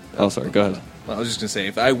 Oh, sorry, go ahead. Well, I was just going to say,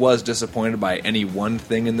 if I was disappointed by any one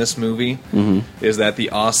thing in this movie, is that the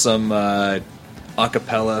awesome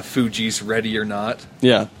acapella Fuji's Ready or Not,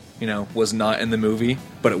 Yeah. you know, was not in the movie,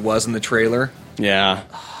 but it was in the trailer. Yeah.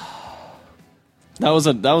 That was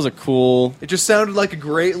a cool. It just sounded like a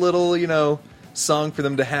great little, you know, song for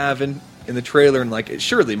them to have in the trailer, and like it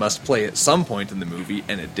surely must play at some point in the movie,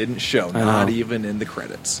 and it didn't show, not even in the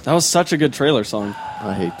credits. That was such a good trailer song.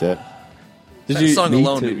 I hate that. That song me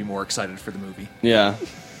alone too. made me more excited for the movie. Yeah.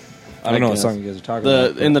 I don't know what guess. song you guys are talking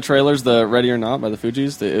about. In the trailers, the Ready or Not by the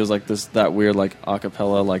Fugees, it was like that weird like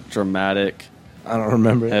acapella, like dramatic, I don't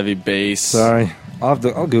remember. heavy bass. Sorry, I'll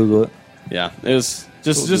Google it. Yeah, it was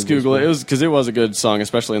just Google it. It was because it was a good song,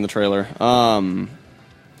 especially in the trailer.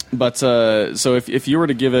 But so if you were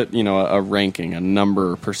to give it, you know, a ranking, a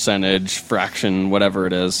number, percentage, fraction, whatever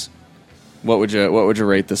it is, what would you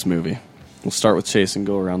rate this movie? We'll start with Chase and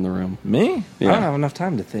go around the room. Me? Yeah. I don't have enough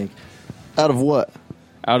time to think. Out of what?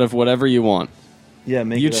 Out of whatever you want, Yeah,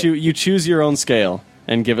 make you it up. you choose your own scale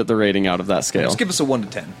and give it the rating out of that scale. Just give us a 1 to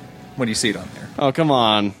 10 when you see it on there. Oh, come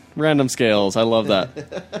on. Random scales. I love that.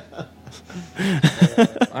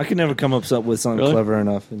 I can never come up with something Really? clever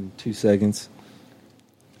enough in 2 seconds.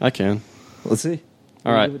 I can. Let's see.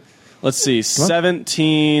 All right. Let's see.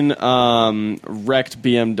 17 wrecked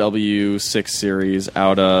BMW 6 Series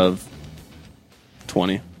out of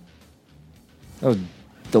 20. That was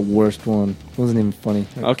the worst one. It wasn't even funny.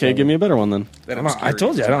 Okay, give me a better one then. That I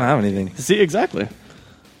told you I don't have anything. See, exactly.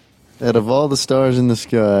 Out of all the stars in the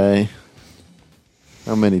sky,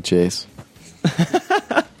 how many, Chase?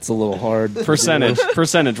 It's a little hard.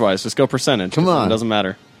 Percentage wise. Just go percentage. Come on. It doesn't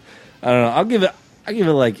matter. I don't know. I'll give it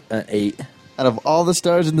like an 8. Out of all the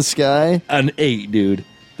stars in the sky, An 8, dude.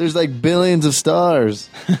 there's like billions of stars.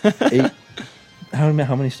 8. How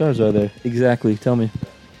many stars are there? Exactly. Tell me.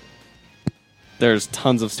 There's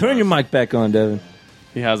tons of stars. Turn your mic back on, Devin.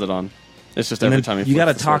 He has it on. It's just And every then time he you got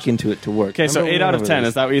to flips the talk switch. into it to work. Okay, so Remember 8 out of whatever 10. it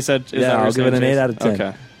Is that what you said? Is Yeah, that what I'll you're give it saying, an 8 Chase? out of 10.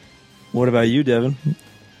 Okay. What about you, Devin?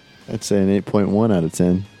 I'd say an 8.1 out of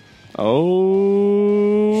 10.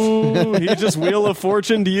 Oh, he just Wheel of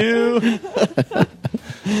Fortune to you.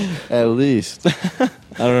 At least. I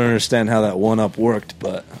don't understand how that one-up worked,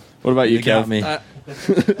 but What about you, you got Kev? me. I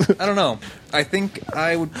don't know. I think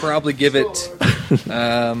I would probably give it.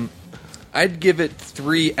 I'd give it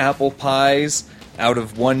 3 apple pies out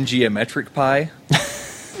of 1 geometric pie.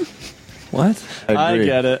 What? I agree.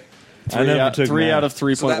 get it. I never took 3 math. out of So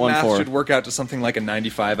that math 3.14. should work out to something like a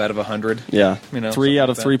 95 out of 100. Yeah. You know, 3 out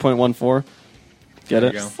of something 3.14. Get There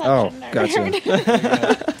it? you go. Such Oh, a nerd.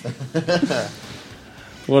 gotcha.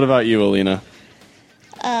 What about you, Alina?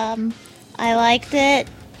 I liked it.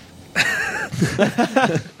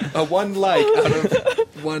 A 1 like out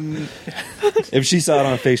of 1. If she saw it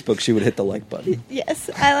on Facebook, she would hit the like button. Yes,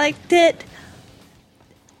 I liked it.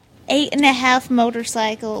 8.5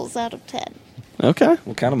 motorcycles out of 10. Okay.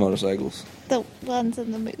 What kind of motorcycles? The ones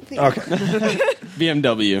in the movie. Okay.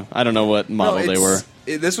 BMW. I don't know what model they were.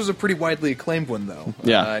 This was a pretty widely acclaimed one, though.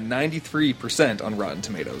 Yeah. 93% on Rotten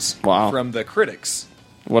Tomatoes. Wow. From the critics.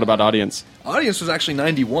 What about audience? Audience was actually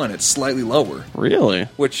 91. It's slightly lower. Really?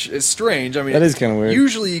 Which is strange. I mean, That is kinda weird.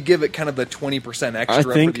 Usually you give it kind of the 20% extra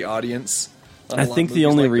for the audience. I think the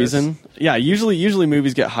only reason, usually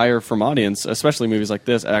movies get higher from audience, especially movies like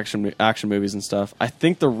this, action movies and stuff. I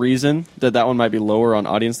think the reason that one might be lower on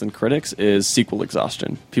audience than critics is sequel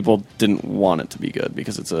exhaustion. People didn't want it to be good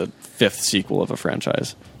because it's a 5th sequel of a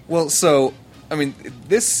franchise. Well, so I mean,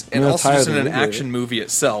 this and that's also higher just in than an we do. action movie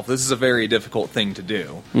itself, this is a very difficult thing to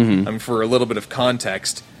do. Mm-hmm. I mean, for a little bit of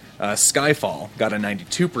context, Skyfall got a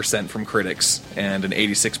 92% from critics and an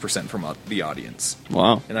 86% from the audience.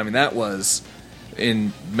 Wow. And I mean, that was,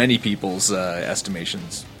 in many people's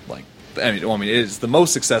estimations, like, it is the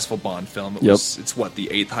most successful Bond film. It's what, the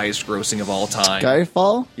 8th highest grossing of all time.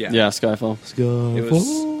 Skyfall? Yeah, Skyfall. It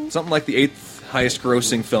was something like the 8th highest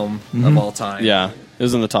grossing film of all time. Yeah, it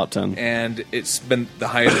was in the top 10. And it's been the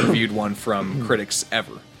highest reviewed one from critics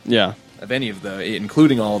ever. Yeah. Of any of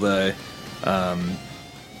including all the,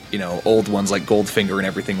 old ones like Goldfinger and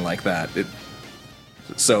everything like that.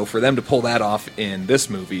 So for them to pull that off in this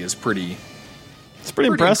movie is pretty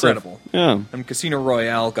impressive. incredible. Yeah. Casino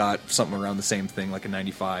Royale got something around the same thing, like a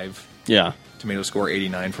 95. Yeah. Tomato score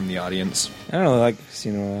 89 from the audience. I don't really like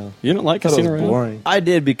Casino Royale. You don't like I thought it Casino was Royale? boring. I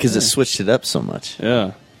did because it switched it up so much.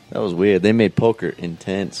 Yeah. That was weird. They made poker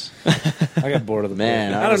intense. I got bored of the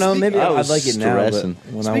Man, I don't know. Maybe I I'd was like it now. But stressing.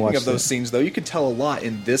 when I Speaking watched of those scenes, though, you could tell a lot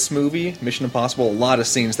in this movie, Mission Impossible, a lot of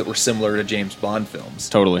scenes that were similar to James Bond films.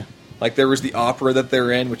 Totally. Like, there was the opera that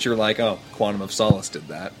they're in, which you're like, oh, Quantum of Solace did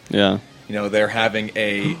that. Yeah. They're having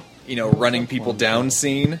a, running people down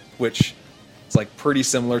scene, which is, like, pretty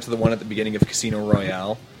similar to the one at the beginning of Casino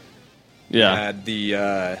Royale. Yeah. Had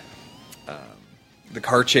the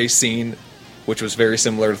car chase scene, which was very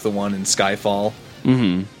similar to the one in Skyfall.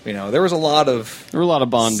 Mm-hmm. There was a lot of There were a lot of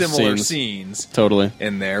Bond similar scenes. scenes Totally.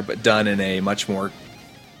 in there, but done in a much more,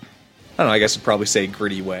 I don't know, I guess I'd probably say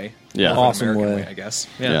gritty way. Yeah. More of an Awesome American way. I guess.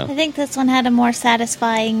 Yeah. I think this one had a more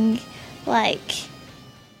satisfying,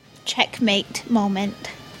 checkmate moment.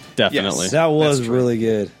 Definitely. Yes. That was That's true. really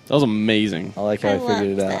good. That was amazing. I like how I I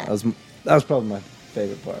figured it loved out. that. That was probably my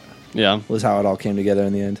favorite part. Yeah. Was how it all came together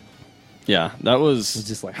in the end. Yeah. That It was was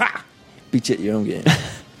just like, ha! Beat you at your own game.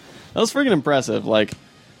 freaking impressive.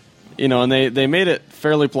 And they made it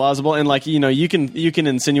fairly plausible. And you can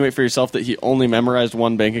insinuate for yourself that he only memorized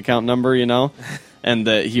one bank account number, and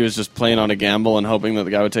that he was just playing on a gamble and hoping that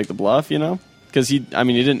the guy would take the bluff, because he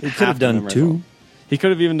didn't. He could have done memorize 2. all. He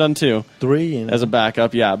could have even done 2. 3. As a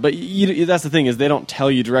backup, yeah. But that's the thing, is they don't tell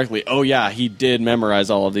you directly, oh, yeah, he did memorize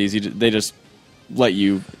all of these. They just let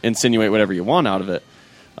you insinuate whatever you want out of it,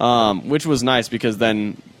 which was nice, because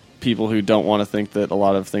then people who don't want to think that a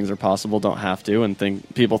lot of things are possible don't have to, and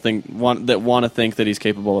want to think that he's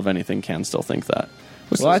capable of anything can still think that.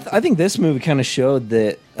 Well, I think this movie kind of showed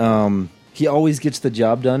that he always gets the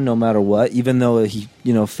job done no matter what, even though he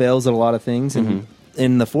fails at a lot of things. And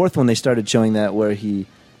in the 4th one, they started showing that where he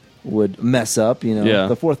would mess up. Yeah.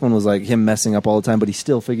 The 4th one was like him messing up all the time, but he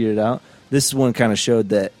still figured it out. This one kind of showed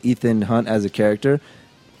that Ethan Hunt as a character,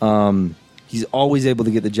 he's always able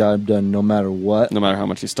to get the job done no matter what. No matter how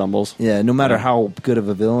much he stumbles. Yeah, no matter how good of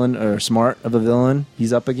a villain or smart of a villain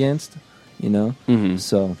he's up against.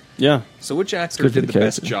 So Yeah. So which actor good for did the the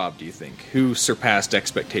best character. job, do you think? Who surpassed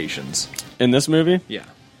expectations? In this movie? Yeah.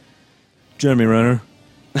 Jeremy Renner.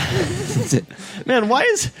 Man,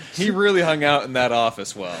 why He really hung out in that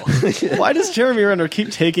office well. why does Jeremy Renner keep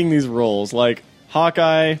taking these roles? Like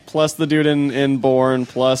Hawkeye, plus the dude in Bourne,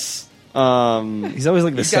 plus... He's always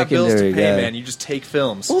like the You've got bills secondary to pay, guy. man. You just take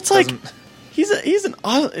films. Well, it's like Doesn't-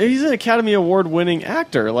 he's an Academy Award winning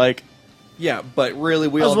actor. Like, Yeah, but really,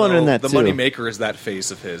 we I was all know wondering that the too. moneymaker is that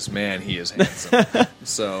face of his. Man, he is handsome.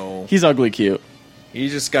 So he's ugly cute. he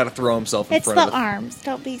just got to throw himself in It's front the of the... arms.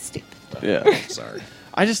 Don't be stupid. Yeah. Sorry.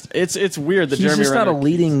 It's weird that He's Jeremy just Renner. not a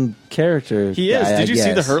leading character. He is. guy, Did you see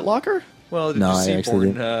The guess. Hurt Locker? Well, did No, you I see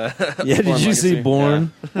actually Bourne? Yeah, did Bourne you see Legacy?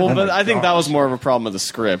 Bourne? Well, but I think that was more of a problem with the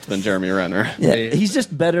script than Jeremy Renner. Yeah, he's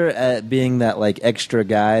just better at being that extra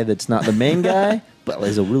guy that's not the main guy, but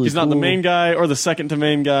is a really. He's not the cool- main guy or the second to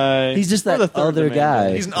main guy. He's just or that the third to other main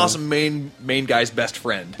guy. He's an awesome main guy's best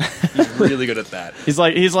friend. He's really good at that. He's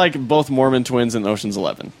like both Mormon twins in Ocean's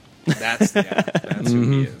 11. That's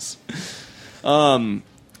who he is.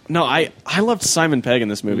 No, I loved Simon Pegg in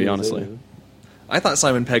this movie, honestly. I thought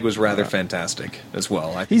Simon Pegg was rather fantastic as well.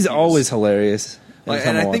 I think He's always hilarious.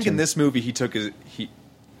 and I think in this movie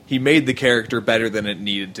he made the character better than it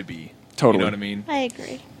needed to be. Totally. You know what I mean? I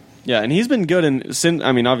agree. Yeah, and he's been good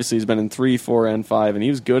obviously he's been in 3, 4, and 5, and he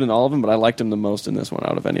was good in all of them, but I liked him the most in this one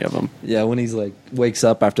out of any of them. Yeah, when he's like wakes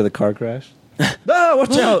up after the car crash.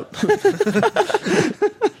 Watch out!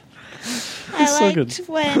 I so liked good.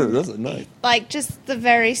 when, That's a nice. like, just the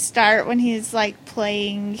very start when he's like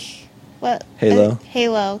playing what Halo.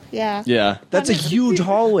 Halo, yeah. Yeah. That's a huge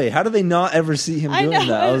hallway. How do they not ever see him I doing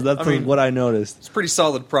know. that? That's I mean- what I noticed. It's pretty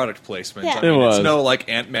solid product placement. Yeah. I mean, It was. It's no like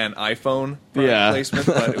Ant-Man iPhone product Yeah. placement,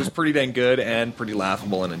 but it was pretty dang good and pretty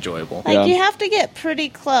laughable and enjoyable. Like Yeah. you have to get pretty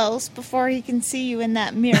close before he can see you in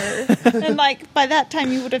that mirror, and like by that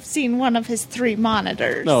time you would have seen one of his 3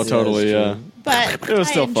 monitors. No, totally, that's yeah. true. But It was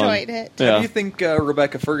I still fun. enjoyed it. How Yeah. do you think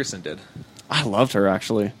Rebecca Ferguson did? I loved her,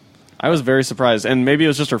 actually. I was very surprised, and maybe it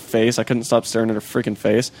was just her face. I couldn't stop staring at her freaking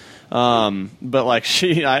face. But like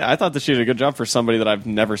I thought that she did a good job for somebody that I've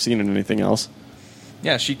never seen in anything else.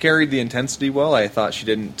 Yeah, she carried the intensity well. I thought she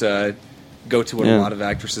didn't go to what Yeah. a lot of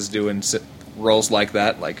actresses do in roles like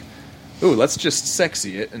that. Like, ooh, let's just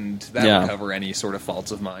sexy it, and that Yeah. would cover any sort of faults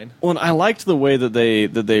of mine. Well, and I liked the way that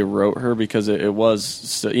they wrote her because it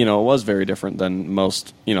was it was very different than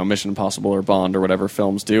most Mission Impossible or Bond or whatever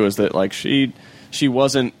films do. Is that like she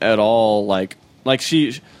wasn't at all like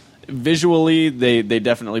she visually they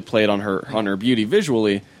definitely played on her beauty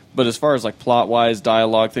visually, but as far as like plot wise,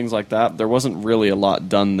 dialogue, things like that, there wasn't really a lot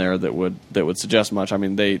done there that would suggest much. I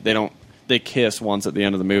mean, they kiss once at the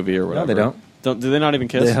end of the movie or whatever. they don't. Do they not even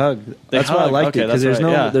kiss? They hug. That's why I hug. liked Okay, it because that's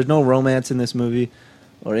right, there's no romance in this movie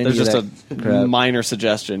or any There's of just that a crap. minor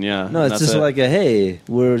suggestion, yeah. No, it's That's just it. like a hey,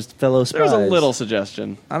 we're fellow spies. There's a little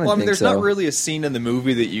suggestion. I don't Well, I mean, think there's so. not really a scene in the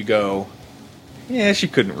movie that you go, yeah, she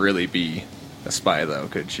couldn't really be a spy, though,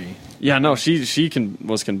 could she? Yeah, no, she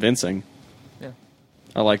was convincing. Yeah.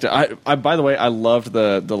 I liked it. I by the way, I loved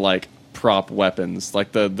the like prop weapons,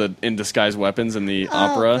 like the in disguise weapons in the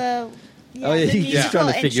opera. Oh, yeah, the he's musical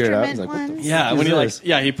trying to figure it out. He's instrument like, what the ones. Yeah, Is when he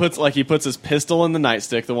this? he puts his pistol in the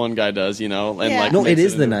nightstick. The one guy does, and Yeah. like No, makes it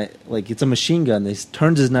is the into- night. Like it's a machine gun. They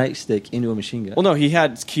turns his nightstick into a machine gun. Well, no, he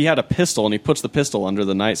had a pistol, and he puts the pistol under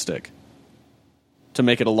the nightstick to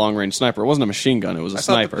make it a long range sniper. It wasn't a machine gun; it was a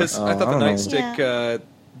sniper. I thought I the don't know. nightstick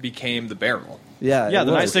became the barrel. yeah, Yeah, it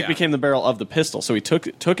the was. nightstick became the barrel of the pistol. So he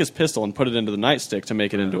took his pistol and put it into the nightstick to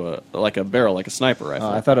make it into a barrel, like a sniper rifle.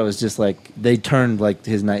 I thought it was just like they turned like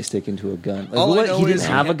his nightstick into a gun. Like, All I know he didn't is-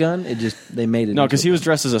 have a gun. It just they made it. No, into because a he was gun.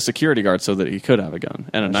 dressed as a security guard so that he could have a gun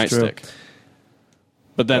and a That's true. nightstick.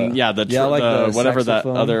 But then, Yeah, I like the whatever that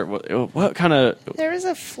saxophone. other what kind of There was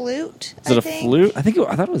a flute. is it I a think. flute? I think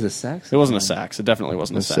I thought it was a sax. It wasn't a sax. It definitely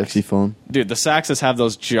wasn't a sax. Sexy phone. Dude, the saxes have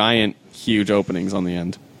those giant, huge openings on the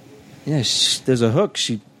end. Yeah, there's a hook.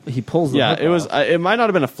 He pulls. The Yeah, hook it was. off. It might not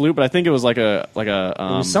have been a flute, but I think it was like a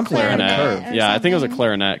was something like a clarinet. curve. Yeah, I think it was a Something.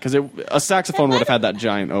 clarinet because a saxophone would have had that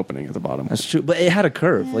giant opening at the bottom. That's true, but it had a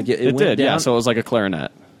curve. Like it It went did, down. yeah. So it was like a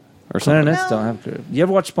clarinet or something. Clarinets No. don't have curve. You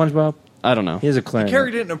ever watch SpongeBob? I don't know. He has a clarinet.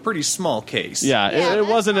 Carried it in a pretty small case. Yeah, Yeah, it that's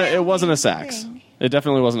wasn't. my It wasn't a only sax. thing. It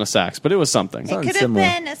definitely wasn't a sax, but it was something. It Something could have similar.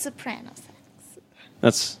 been a soprano sax.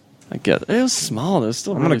 That's. I get. It was small. It was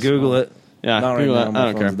still. I'm gonna really Google small. it. Yeah, Not Google right it. now. I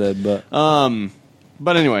My don't phone's care. dead, but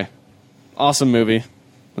But anyway, awesome movie.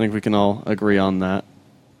 I think we can all agree on that.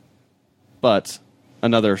 But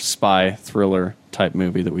another spy thriller type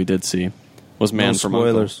movie that we did see was Man No from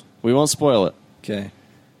spoilers. Uncle. We won't spoil it. okay.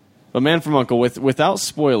 But Man from Uncle, without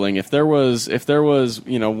spoiling, if there was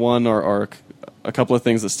one or a couple of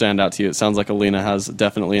things that stand out to you, it sounds like Alina has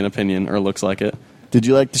definitely an opinion or looks like it. Did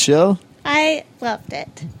you like the show? I loved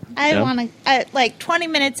it. I Yeah? want to, like 20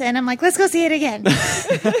 minutes in, I'm like, let's go see it again.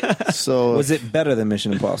 So Was it better than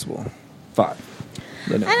Mission Impossible 5?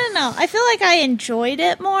 I don't know. I feel like I enjoyed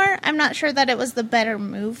it more. I'm not sure that it was the better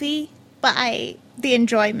movie, but the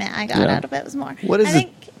enjoyment I got Yeah. out of it was more. What is I it-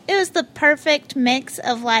 think it was the perfect mix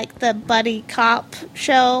of like the buddy cop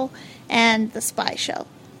show and the spy show.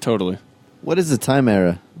 Totally. what is the time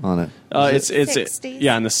era on it? It's 60s?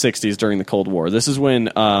 yeah, in the 60s during the Cold War. This is when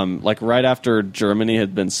like right after Germany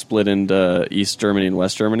had been split into East Germany and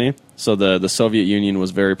West Germany. So the Soviet Union was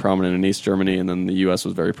very prominent in East Germany, and then the U.S.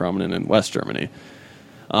 was very prominent in West Germany.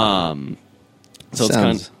 So it's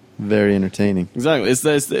kind Sounds Very entertaining.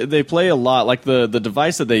 Exactly. They play a lot. Like the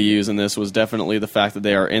device that they use in this was definitely the fact that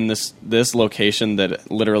they are in this location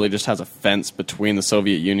that literally just has a fence between the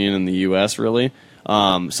Soviet Union and the U.S., really.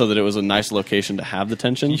 So that it was a nice location to have the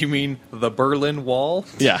tension. You mean the Berlin Wall?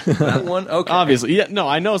 Yeah. That one? Okay. Obviously. Yeah, no,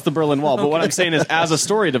 I know it's the Berlin Wall, but what I'm saying is as a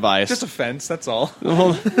story device... Just a fence, that's all.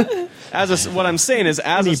 What I'm saying is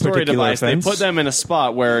as a story device, fence. They put them in a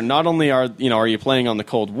spot where not only are you playing on the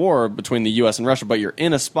Cold War between the U.S. and Russia, but you're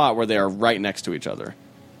in a spot where they are right next to each other.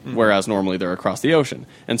 Whereas normally they're across the ocean.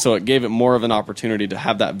 And so it gave it more of an opportunity to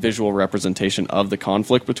have that visual representation of the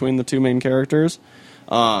conflict between the two main characters.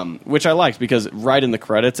 Which I liked because right in the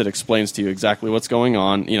credits it explains to you exactly what's going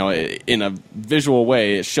on. In a visual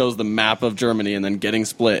way, it shows the map of Germany and then getting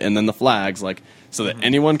split and then the flags, so that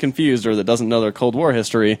anyone confused or that doesn't know their Cold War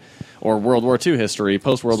history or World War II history,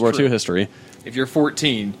 post-World War II history. If you're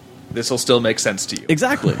 14, this will still make sense to you.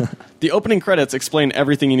 Exactly. The opening credits explain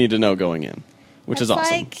everything you need to know going in, which is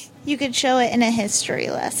awesome. Like you could show it in a history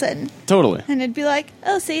lesson. Totally. And it'd be like,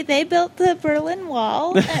 oh, see, they built the Berlin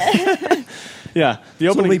Wall. Yeah, the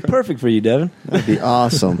opening would be perfect for you, Devin. That'd be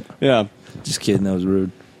awesome. Yeah, just kidding. That was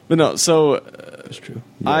rude. But no, so that's true.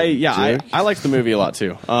 I liked the movie a lot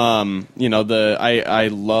too. I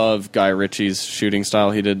love Guy Ritchie's shooting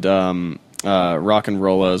style. He did Rock and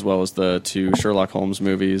Rolla as well as the 2 Sherlock Holmes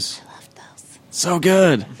movies. I love those. So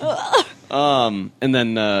good. And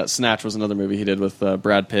then Snatch was another movie he did with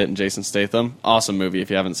Brad Pitt and Jason Statham. Awesome movie if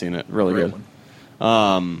you haven't seen it. Really good.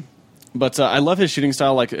 But I love his shooting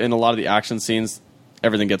style. Like in a lot of the action scenes,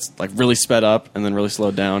 everything gets like really sped up and then really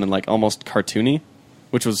slowed down and like almost cartoony,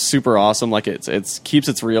 which was super awesome. Like it keeps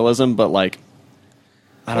its realism, but like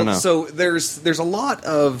I don't know. So there's a lot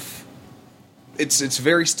of it's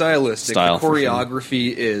very stylistic. Style, the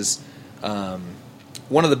choreography is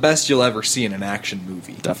one of the best you'll ever see in an action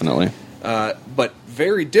movie. Definitely. But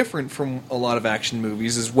very different from a lot of action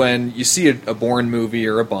movies is when you see a Bourne movie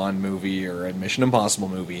or a Bond movie or a Mission Impossible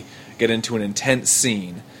movie get into an intense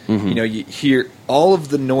scene. Mm-hmm. You hear all of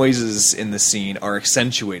the noises in the scene are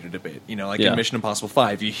accentuated a bit. In Mission Impossible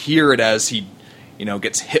 5, you hear it as he,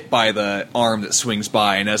 gets hit by the arm that swings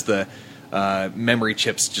by, and as the memory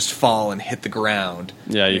chips just fall and hit the ground.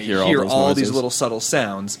 Yeah, you hear all these little subtle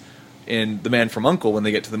sounds. In The Man from U.N.C.L.E., when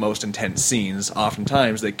they get to the most intense scenes,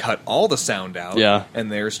 oftentimes they cut all the sound out,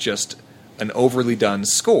 and there's just an overly done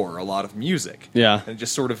score, a lot of music. Yeah. And it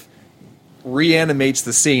just sort of reanimates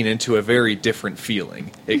the scene into a very different feeling.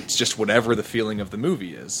 It's just whatever the feeling of the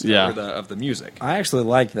movie is, or of the music. I actually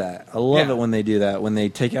like that. I love it when they do that, when they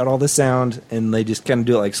take out all the sound and they just kind of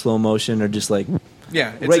do it like slow motion or just like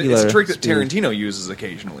it's a trick that Tarantino uses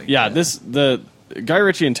occasionally. Yeah, the Guy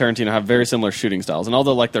Ritchie and Tarantino have very similar shooting styles, and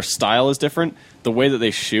although like their style is different, the way that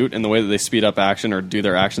they shoot and the way that they speed up action or do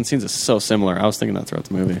their action scenes is so similar. I was thinking that throughout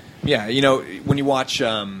the movie. Yeah, when you watch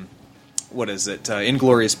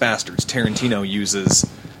Inglourious Bastards, Tarantino uses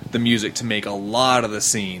the music to make a lot of the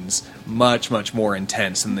scenes much, much more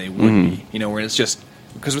intense than they would be. Where it's just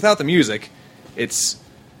because without the music, it's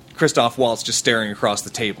Christoph Waltz just staring across the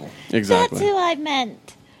table. Exactly. That's who I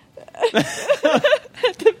meant.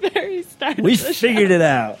 At the very start. We figured it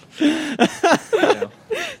out.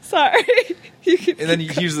 Sorry. And then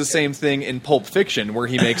he uses the same thing in Pulp Fiction, where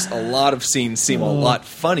he makes a lot of scenes seem a lot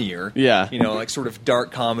funnier. Yeah. Like sort of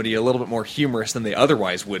dark comedy, a little bit more humorous than they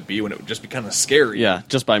otherwise would be, when it would just be kind of scary. Yeah,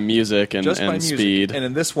 just by music and speed. And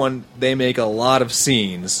in this one, they make a lot of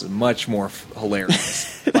scenes much more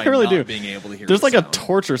hilarious. They really do. Being able to hear There's like sound. a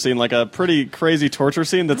torture scene, like a pretty crazy torture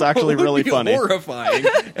scene that's actually really funny. Horrifying,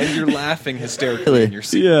 and you're laughing hysterically in your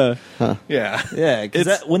seat. Yeah. Huh. Yeah. Yeah,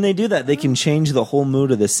 because when they do that, they can change the whole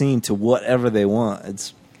mood of the scene to whatever they want.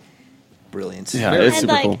 It's brilliant. Yeah, it's and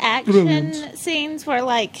super like cool. action scenes where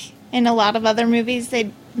like in a lot of other movies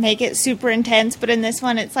they make it super intense, but in this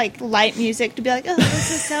one it's like light music to be like, oh,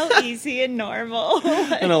 this is so easy and normal.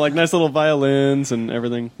 I know, like nice little violins and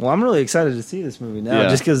everything. Well, I'm really excited to see this movie now,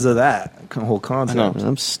 just because of that whole concept. I know.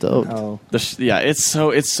 I'm stoked.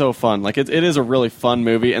 It's so fun. Like it is a really fun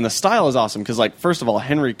movie, and the style is awesome because, like, first of all,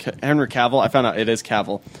 Henry Cavill. I found out it is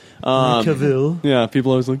Cavill. Cavill. Yeah,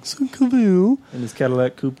 people always like, so Cavill. And his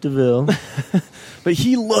Cadillac Coupe de Ville. But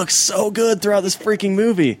he looks so good throughout this freaking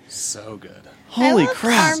movie. So good. Holy I love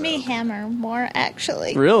crap. Armie Hammer more,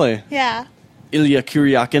 actually. Really? Yeah. Ilya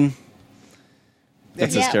Kuryakin.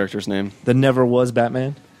 That's his Yeah. character's name. The never was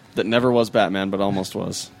Batman. That never was Batman, but almost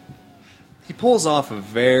was. He pulls off a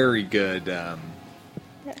very good, a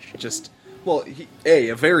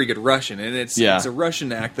very good Russian, and it's a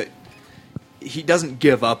Russian act that he doesn't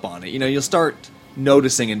give up on it. You'll start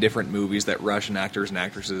noticing in different movies that Russian actors and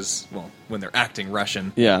actresses, well, when they're acting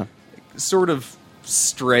Russian, Yeah. sort of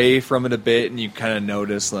stray from it a bit, and you kind of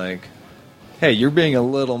notice like, hey, you're being a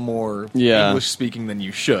little more English speaking than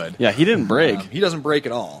you should. Yeah, he didn't break. He doesn't break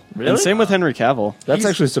at all. Really? And same with Henry Cavill. That's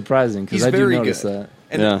actually surprising because I do notice that.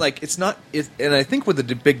 And like it's not. And I think what the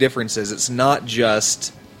big difference is, it's not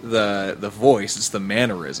just the voice; it's the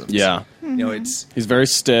mannerisms. Yeah, you know, he's very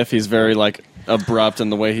stiff. He's very like abrupt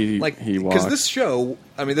in the way he walks. Because this show,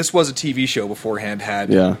 I mean, this was a TV show beforehand.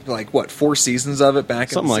 Had like what 4 seasons of it back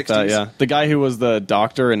something in the like 60s? that. Yeah, the guy who was the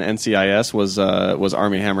doctor in NCIS was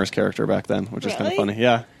Armie Hammer's character back then, which is kind of funny.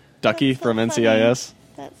 Yeah, Ducky from NCIS.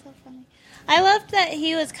 That's so funny. I loved that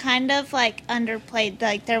he was kind of like underplayed.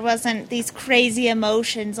 Like there wasn't these crazy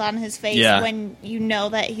emotions on his face when you know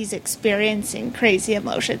that he's experiencing crazy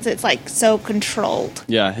emotions. It's like so controlled.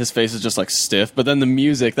 Yeah, his face is just like stiff. But then the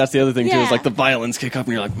music, that's the other thing too, is like the violins kick up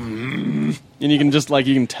and you're like, and you can just like,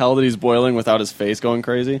 you can tell that he's boiling without his face going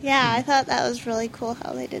crazy. Yeah, I thought that was really cool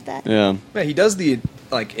how they did that. Yeah. Yeah, he does the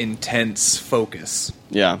like intense focus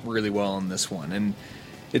really well in this one. And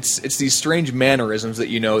it's these strange mannerisms that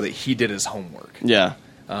you know that he did his homework. Yeah.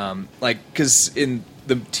 Like, because in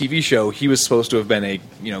the TV show, he was supposed to have been a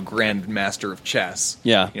grand master of chess.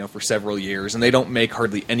 Yeah. For several years, and they don't make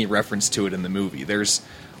hardly any reference to it in the movie. There's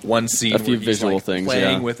one scene where he's visual like things,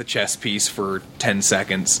 playing with a chess piece for 10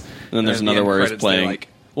 seconds. And then there's another where he's playing. Like,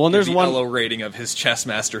 well, and there's the one Elo rating of his chess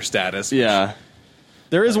master status. Yeah.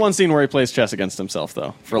 There is one scene where he plays chess against himself,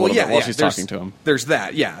 though, for a little bit while she's talking to him. There's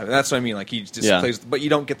that, that's what I mean. Like, he just plays, but you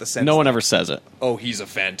don't get the sense. No one ever says it. Oh, he's a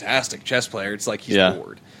fantastic chess player. It's like he's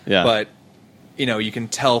bored. Yeah. But, you can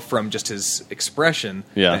tell from just his expression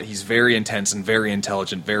that he's very intense and very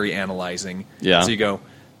intelligent, very analyzing. Yeah. So you go,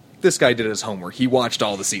 this guy did his homework. He watched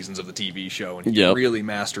all the seasons of the TV show, and he really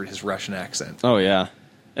mastered his Russian accent. Oh, yeah.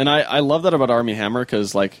 And I love that about Armie Hammer,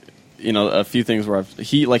 because, like, a few things where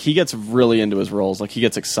he gets really into his roles. Like, he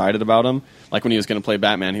gets excited about them. Like, when he was going to play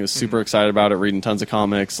Batman, he was super excited about it, reading tons of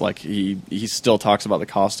comics. Like, he still talks about the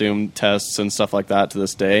costume tests and stuff like that to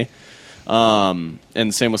this day. And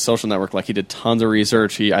same with Social Network. Like, he did tons of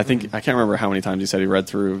research. I can't remember how many times he said he read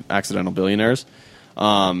through Accidental Billionaires,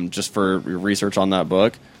 just for research on that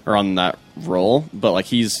book or on that role. But like,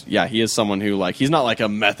 he is someone who, like, he's not like a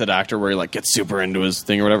method actor where he like gets super into his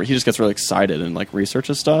thing or whatever. He just gets really excited and like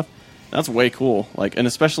researches stuff. That's way cool. Like, and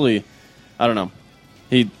especially, I don't know,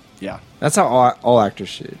 that's how all actors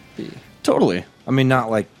should be. Totally. I mean,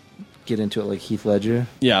 not like get into it like Heath Ledger.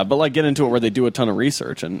 Yeah, but like get into it where they do a ton of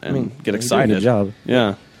research and get excited. Doing a good job.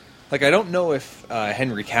 Yeah. Like, I don't know if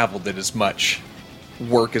Henry Cavill did as much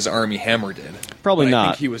work as Armie Hammer did. Probably not.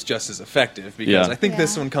 I think he was just as effective, because I think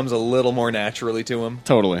this one comes a little more naturally to him.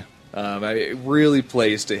 Totally. It really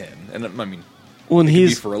plays to him, and I mean, when it can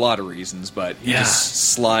be for a lot of reasons, but he just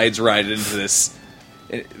slides right into this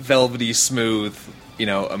velvety, smooth,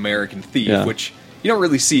 American thief, which you don't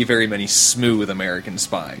really see very many smooth American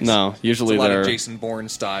spies. No, usually it's a lot they're of Jason Bourne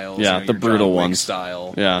styles. the brutal ones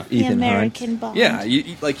style. Yeah, the Ethan American Hunt. Bond. Yeah,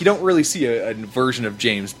 you don't really see a version of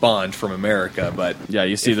James Bond from America, but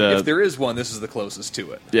you see if there is one, this is the closest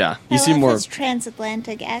to it. Yeah, I see love more his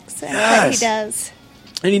transatlantic accent that he does,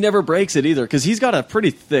 and he never breaks it either, because he's got a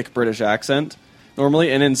pretty thick British accent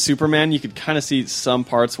normally. And in Superman, you could kind of see some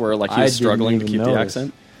parts where like he was struggling to keep the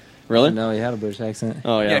accent. Really? No, he had a British accent.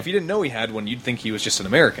 Oh, yeah. Yeah, if you didn't know he had one, you'd think he was just an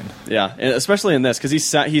American. Yeah, and especially in this, because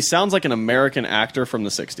he sounds like an American actor from the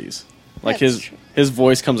 60s. Like, his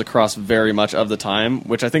voice comes across very much of the time,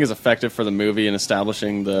 which I think is effective for the movie in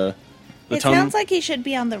establishing the it tone. sounds like he should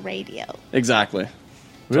be on the radio. Exactly.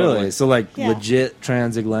 Really? Totally. So, like, legit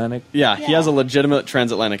transatlantic? Yeah, he has a legitimate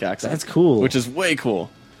transatlantic accent. That's cool. Which is way cool.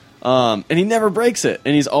 And he never breaks it.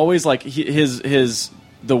 And he's always, like, his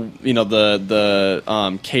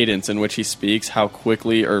cadence in which he speaks, how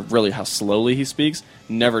quickly or really how slowly he speaks,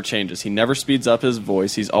 never changes. He never speeds up his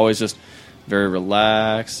voice. He's always just very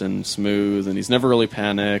relaxed and smooth, and he's never really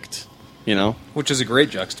panicked, Which is a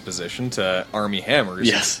great juxtaposition to Armie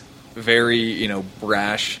Hammer's very,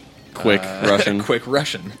 brash, quick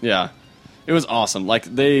Russian. Yeah. It was awesome. Like,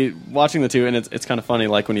 watching the two, and it's kind of funny,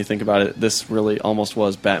 like, when you think about it, this really almost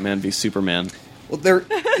was Batman v Superman. Well,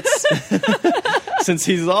 since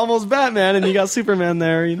he's almost Batman and you got Superman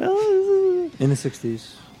there, in the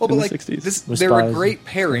 60s. Well, but in like the 60s. they're a great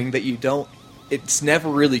pairing that you don't. It's never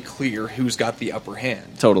really clear who's got the upper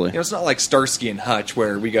hand. Totally. It's not like Starsky and Hutch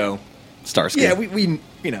where we go, Starsky. Yeah, we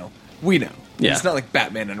know. Yeah. It's not like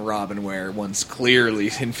Batman and Robin where one's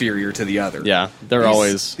clearly inferior to the other. Yeah,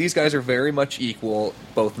 these guys are very much equal,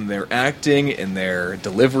 both in their acting, in their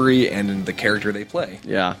delivery, and in the character they play.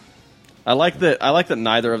 Yeah. I like that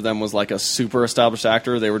neither of them was like a super established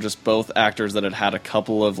actor. They were just both actors that had a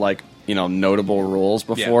couple of like, notable roles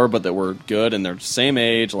before, but that were good, and they're the same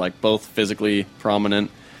age, like both physically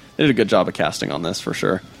prominent. They did a good job of casting on this for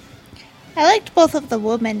sure. I liked both of the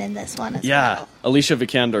women in this one as well. Alicia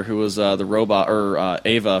Vikander, who was the robot, or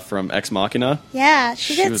Ava from Ex Machina. Yeah,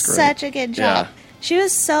 she did such a good job. Yeah. She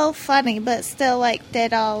was so funny, but still, like,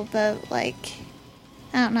 did all the, like,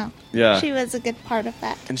 I don't know. Yeah. She was a good part of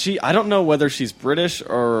that. And I don't know whether she's British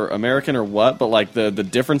or American or what, but, like, the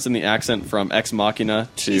difference in the accent from Ex Machina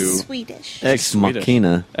to... She's Swedish. Ex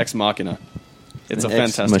Machina. Ex Machina. It's a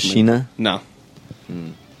Ex fantastic Machina? movie. No.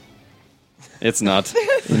 It's not.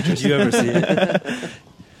 Did you ever see it?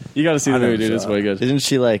 You got to see the movie, dude. It's way good. Isn't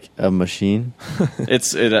she like a machine?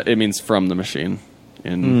 It means from the machine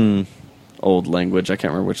in old language. I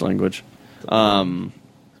can't remember which language. But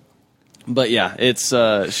yeah, it's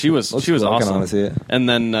she was awesome. I wanna see it. And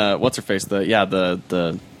then what's her face?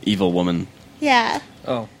 The evil woman. Yeah.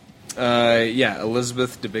 Oh, yeah,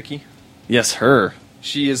 Elizabeth Debicki. Yes, her.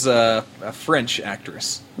 She is a French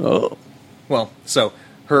actress. Oh, Well, so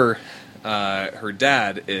her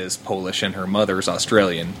dad is Polish and her mother's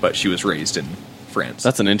Australian, but she was raised in France.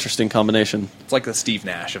 that's an interesting combination. It's like the Steve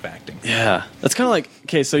Nash of acting. Yeah, that's kind of like,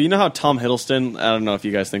 okay, so you know how Tom Hiddleston, I don't know if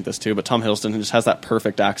you guys think this too, but Tom Hiddleston just has that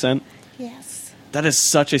perfect accent. Yes. That is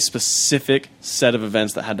such a specific set of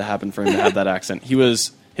events that had to happen for him to have that accent.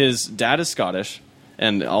 His dad is Scottish,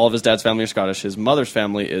 and all of his dad's family are Scottish. His mother's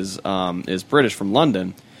family is British from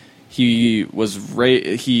London. He was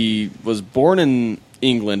born in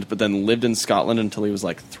England, but then lived in Scotland until he was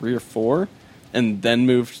like 3 or 4, and then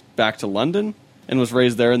moved back to London and was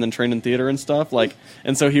raised there, and then trained in theater and stuff. Like,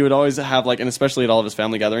 and so he would always have like, and especially at all of his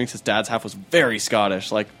family gatherings, his dad's half was very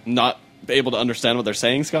Scottish, like not able to understand what they're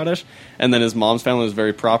saying Scottish, and then his mom's family was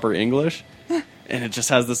very proper English, and it just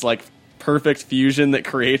has this like perfect fusion that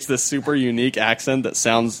creates this super unique accent that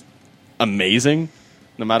sounds amazing,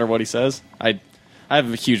 no matter what he says. I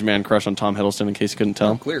have a huge man crush on Tom Hiddleston, in case you couldn't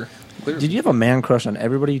tell. Clear. Did you have a man crush on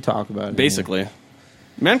everybody you talk about? Basically,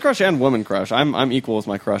 man crush and woman crush. I'm equal with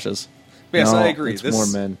my crushes. But yes, No, I agree. It's more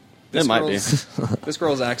men. It might be. This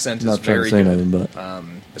girl's accent is Not trying to very say good, nothing, but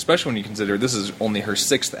especially when you consider this is only her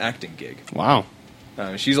 6th acting gig. Wow.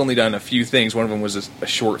 She's only done a few things. One of them was a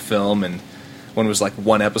short film, and one was like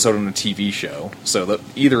one episode on a TV show. So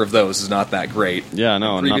either of those is not that great. Yeah,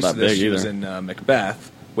 no, And not previous that to this, big she either. was in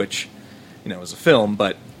Macbeth, which was a film,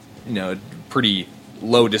 but pretty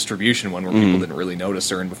low distribution one where people didn't really notice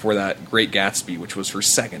her. And before that, Great Gatsby, which was her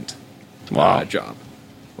 2nd job,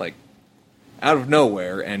 like out of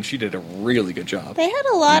nowhere, and she did a really good job. They had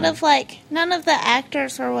a lot of, like, none of the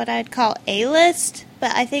actors were what I'd call A-list,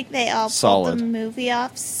 but I think they all Solid. pulled the movie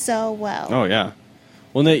off so well. Oh yeah.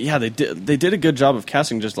 Well, they did a good job of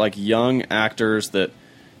casting just like young actors that,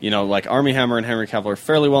 like Armie Hammer and Henry Cavill are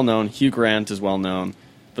fairly well known. Hugh Grant is well known,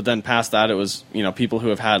 but then past that, it was people who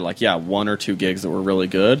have had like 1 or 2 gigs that were really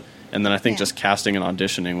good, and then I think just casting and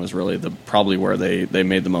auditioning was really probably where they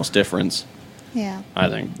made the most difference. Yeah. I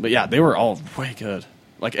think, but yeah, they were all way good.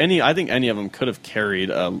 Like I think any of them could have carried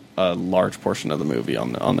a large portion of the movie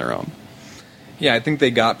on their own. Yeah, I think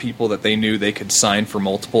they got people that they knew they could sign for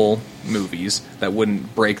multiple movies that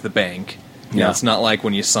wouldn't break the bank. Yeah. It's not like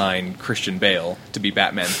when you sign Christian Bale to be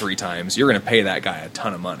Batman 3 times. You're going to pay that guy a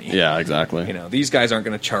ton of money. Yeah, exactly. These guys aren't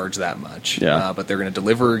going to charge that much. Yeah. But they're going to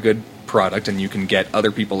deliver a good product, and you can get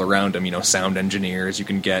other people around them, sound engineers. You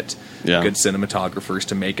can get good cinematographers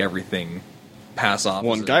to make everything pass off.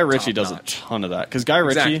 Well, and Guy Ritchie does a ton of that, because Guy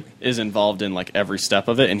Ritchie is involved in like every step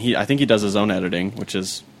of it, and I think he does his own editing, which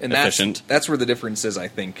is efficient. That's where the difference is, I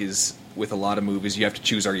think, is with a lot of movies you have to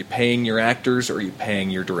choose: are you paying your actors or are you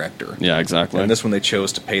paying your director? Yeah, exactly. And this one they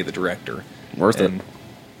chose to pay the director. Worth it.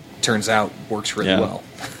 Turns out works really well.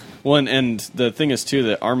 Well, and the thing is too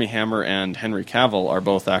that Armie Hammer and Henry Cavill are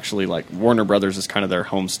both actually like Warner Brothers is kind of their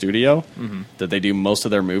home studio that they do most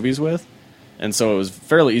of their movies with. And so it was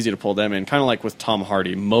fairly easy to pull them in, kind of like with Tom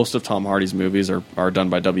Hardy. Most of Tom Hardy's movies are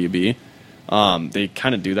done by WB. They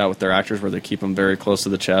kind of do that with their actors, where they keep them very close to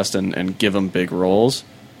the chest and give them big roles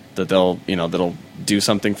that that'll do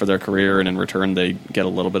something for their career, and in return they get a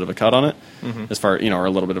little bit of a cut on it, as far or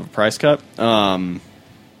a little bit of a price cut,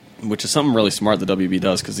 which is something really smart that WB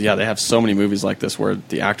does, because they have so many movies like this where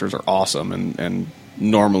the actors are awesome, and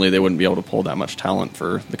normally they wouldn't be able to pull that much talent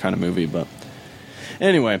for the kind of movie. But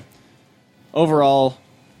anyway. Overall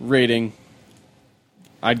rating,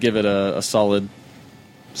 I'd give it a solid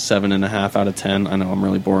 7.5 out of 10. I know I'm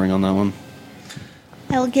really boring on that one.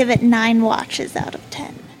 I'll give it 9 watches out of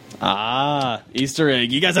 10. Ah, Easter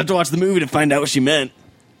egg. You guys have to watch the movie to find out what she meant.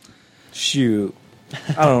 Shoot.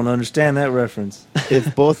 I don't understand that reference.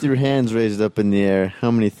 If both your hands raised up in the air,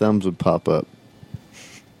 how many thumbs would pop up?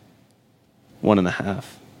 1.5.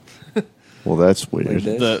 Well, that's weird. Like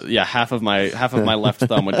this? Half of my left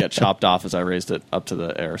thumb would get chopped off as I raised it up to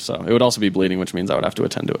the air. So it would also be bleeding, which means I would have to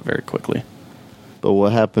attend to it very quickly. But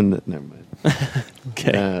what happened? Never mind.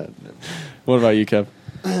 Okay. What about you, Kev?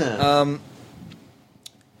 I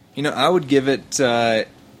would give it 8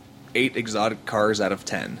 exotic cars out of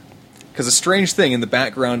 10. Because a strange thing in the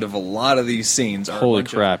background of a lot of these scenes are Holy a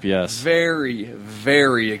bunch crap, of yes. very,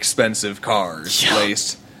 very expensive cars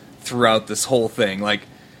placed throughout this whole thing. Like,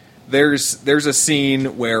 there's a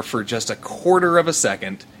scene where for just a quarter of a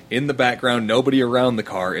second, in the background, nobody around the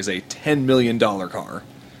car, is a $10 million car.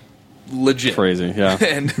 Legit. Crazy, yeah.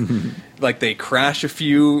 And, like, they crash a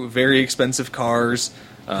few very expensive cars.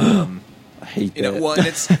 I hate that. Well, and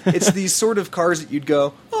it's these sort of cars that you'd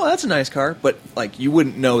go, oh, that's a nice car, but like you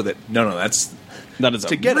wouldn't know that. No, that is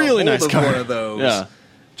to get really a hold nice of car. one of those. Yeah.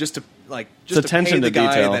 Just to pay attention the to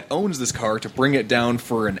guy detail. that owns this car to bring it down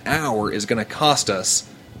for an hour is going to cost us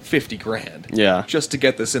 $50,000. Yeah. Just to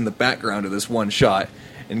get this in the background of this one shot.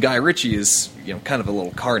 And Guy Ritchie is kind of a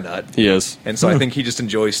little car nut. He is. And so I think he just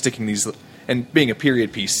enjoys sticking these. And being a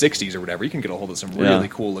period piece 60s or whatever, you can get a hold of some really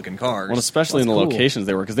cool looking cars. Well, especially in the cool. locations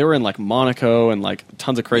they were, because they were in like Monaco and like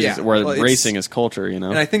tons of crazy where racing is culture, And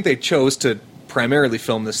I think they chose to primarily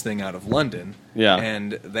film this thing out of London. Yeah.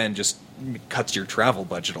 And then just cuts your travel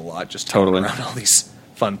budget a lot, just Totally. touring around all these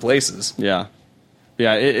fun places. Yeah.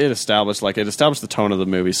 Yeah, it established the tone of the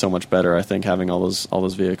movie so much better, I think, having all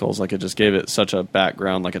those vehicles. Like, it just gave it such a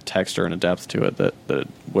background, like a texture and a depth to it that it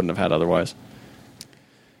wouldn't have had otherwise.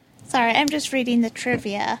 Sorry, I'm just reading the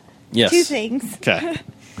trivia. Yes. 2 things. Okay.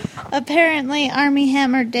 Apparently, Armie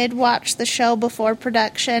Hammer did watch the show before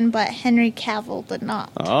production, but Henry Cavill did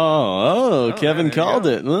not. Kevin there you called go.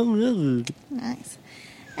 it. Nice.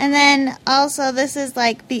 And then also, this is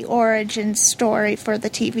like the origin story for the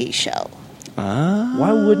TV show.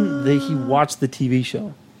 Why wouldn't he watch the TV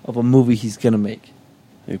show of a movie he's going to make?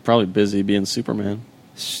 He's probably busy being Superman.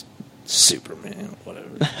 Superman, whatever.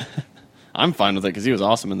 I'm fine with it because he was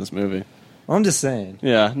awesome in this movie. I'm just saying.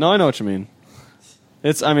 Yeah, no, I know what you mean.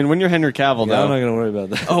 When you're Henry Cavill, Yeah, though. I'm not going to worry about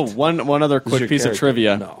that. Oh, one other quick your piece of character?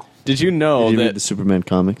 trivia. No. Did you know Did you read that? the Superman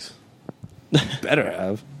comics? Better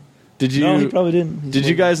have. Did you? No, he probably didn't. Did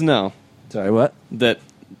you guys know Sorry, what? that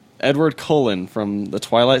Edward Cullen from the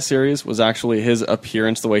Twilight series was actually his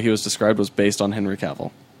appearance, the way he was described, was based on Henry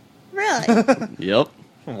Cavill? Really? Yep.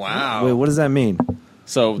 Wow. Wait, what does that mean?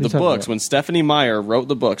 So you the talking books, about? when Stephanie Meyer wrote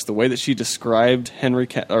the books, the way that she described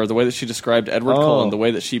the way that she described Edward Cullen, the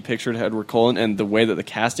way that she pictured Edward Cullen, and the way that the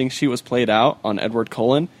casting sheet was played out on Edward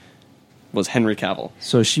Cullen was Henry Cavill.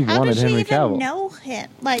 So she How wanted did she Henry even Cavill. know him?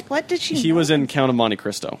 Like, what did she He know was in him? Count of Monte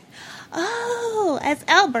Cristo. Oh, as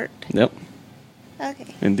Albert. Yep,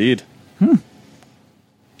 Okay. indeed.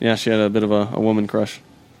 Yeah, she had a bit of a woman crush.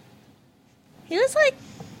 He was like,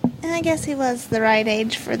 and I guess he was the right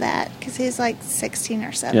age for that, because he was like 16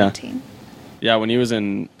 or 17. Yeah, when he was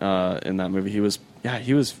in that movie, he was.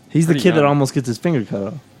 He's the pretty kid that young. almost gets his finger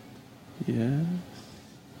cut off. Yeah,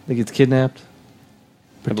 That gets kidnapped.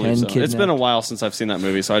 I believe so. It's been a while since I've seen that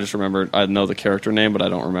movie, so I just remember I know the character name, but I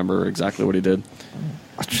don't remember exactly what he did.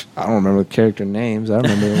 I don't remember the character names. I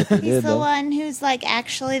remember what they He's did, the though. one who's like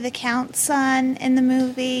actually the Count's son in the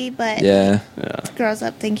movie, but Yeah. grows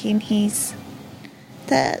up thinking he's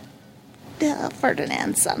the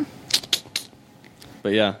Ferdinand's son.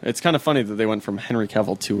 But yeah, it's kind of funny that they went from Henry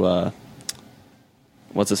Cavill to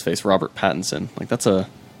what's his face, Robert Pattinson. Like that's a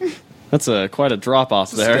quite a drop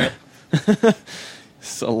off there.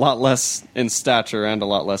 It's a lot less in stature and a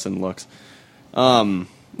lot less in looks.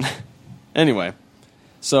 Anyway,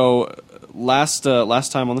 so last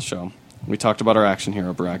time on the show, we talked about our action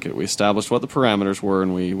hero bracket. We established what the parameters were,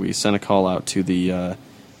 and we sent a call out to the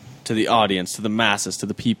audience, to the masses, to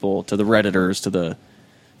the people, to the Redditors, to the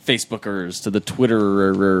Facebookers, to the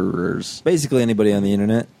Twitterers, Basically anybody on the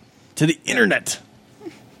internet. to the internet.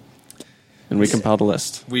 And we compiled a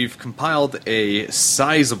list. We've compiled a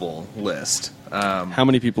sizable list. How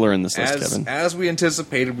many people are in this list, Kevin? As we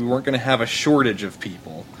anticipated, we weren't going to have a shortage of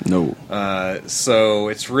people. No. So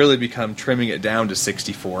it's really become trimming it down to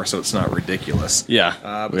 64, so it's not ridiculous. Yeah.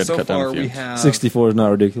 But we had to so cut down far a few. we have 64 is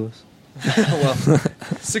not ridiculous. well,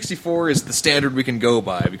 64 is the standard we can go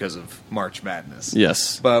by because of March Madness.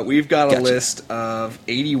 Yes. But we've got a Gotcha. list of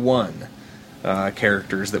 81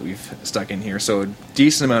 characters that we've stuck in here, so a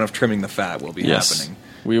decent amount of trimming the fat will be happening.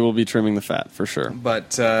 We will be trimming the fat for sure.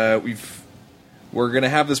 But we're going to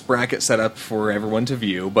have this bracket set up for everyone to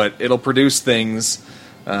view, but it'll produce things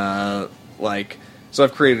like So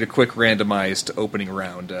I've created a quick randomized opening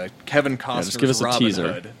round. Kevin just give us Costner's a Robin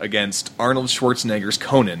teaser. Hood against Arnold Schwarzenegger's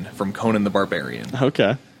Conan from Conan the Barbarian,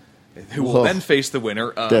 Okay. who will Whoa. then face the winner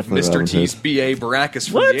of Definitely Mr. Robin T's Hood. B.A. Baracus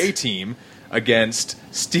from What? the A-Team against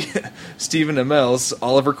Stephen Amell's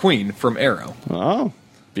Oliver Queen from Arrow. Oh.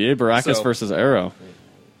 B.A. Baracus So- versus Arrow.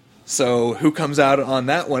 So who comes out on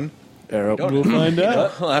that one? Arrow. We'll find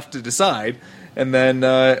out. We'll have to decide. And then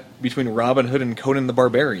between Robin Hood and Conan the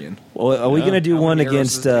Barbarian. Well, are we going to do How one many arrows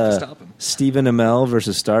against does it take to stop him? Stephen Amell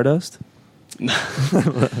versus Stardust?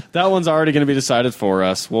 That one's already going to be decided for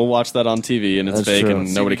us. We'll watch that on TV, and it's That's fake, true. and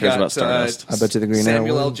So nobody we cares got, about Stardust. I bet you the Green Arrow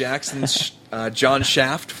Samuel L. wins. Jackson's John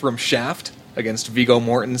Shaft from Shaft against Viggo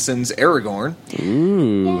Mortensen's Aragorn,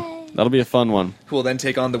 Ooh. That'll be a fun one. who will then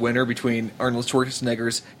take on the winner between Arnold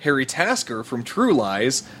Schwarzenegger's Harry Tasker from True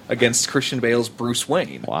Lies against Christian Bale's Bruce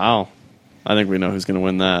Wayne. Wow. I think we know who's going to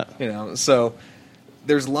win that. So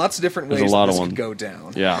there's lots of different There's ways a lot this of could them. go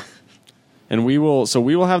down. Yeah. And we will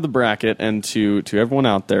have the bracket, and to everyone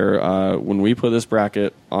out there, when we put this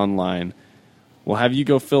bracket online, we'll have you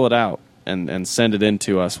go fill it out and send it in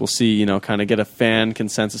to us. We'll see, kind of get a fan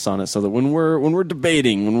consensus on it, so that when we're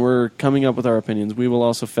debating, when we're coming up with our opinions, we will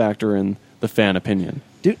also factor in the fan opinion.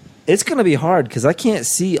 Dude, it's going to be hard because I can't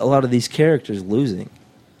see a lot of these characters losing.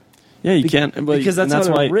 Yeah, you can't, but Because that's and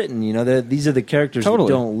how why they're written. These are the characters Totally.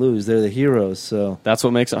 that don't lose. They're the heroes. So that's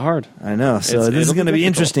what makes it hard. I know. So It's- this is it'll be going to be difficult.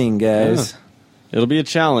 interesting, guys. Yeah. It'll be a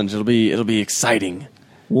challenge. It'll be exciting.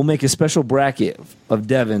 We'll make a special bracket of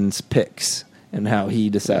Devin's picks and how he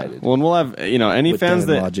decided. Well, and we'll have any With fans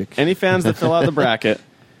Devin that logic. any fans that fill out the bracket,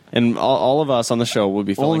 and all of us on the show will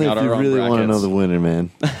be filling Only out if you our own really want to know brackets. the winner, man.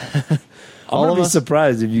 all I'm of be us,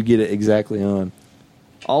 surprised if you get it exactly on.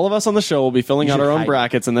 all of us on the show will be filling You out should our own hide it.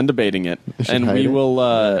 brackets and then debating it, should and hide we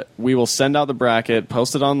it. will send out the bracket,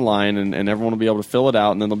 post it online, and everyone will be able to fill it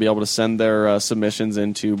out, and then they'll be able to send their submissions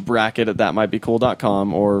into bracket at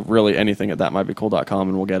thatmightbecool.com, or really anything at thatmightbecool.com,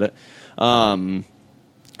 and we'll get it.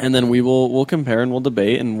 And then we'll compare and we'll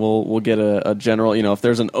debate, and we'll get a general, if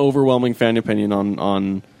there's an overwhelming fan opinion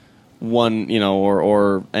on one,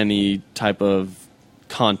 or any type of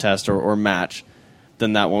contest or match,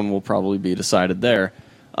 then that one will probably be decided there.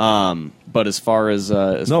 But as far as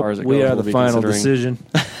far as it goes, we are we'll the be final considering-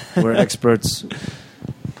 decision. We're experts.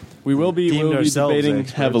 We will be Deemed ourselves debating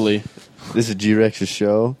experts. heavily. This is G-Rex's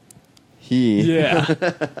show. Yeah,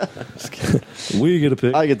 We get a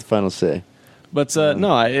pick. I get the final say. but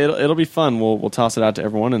no, it'll be fun. We'll toss it out to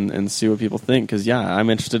everyone and see what people think. Because I'm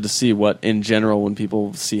interested to see what in general when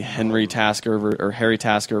people see Harry Tasker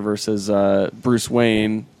versus Bruce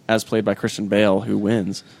Wayne as played by Christian Bale, who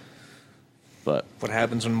wins. But What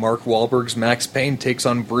happens when Mark Wahlberg's Max Payne takes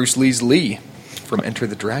on Bruce Lee's Lee from Enter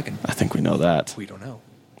the Dragon? I think we know that. We don't know.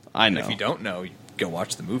 I And know. if you don't know, you go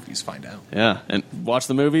watch the movies, find out. Yeah, and watch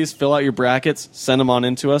the movies, fill out your brackets, send them on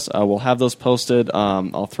into us. We'll have those posted.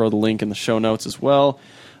 I'll throw the link in the show notes as well.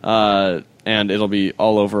 And it'll be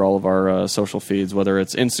all over all of our social feeds, whether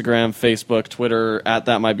it's Instagram, Facebook, Twitter, at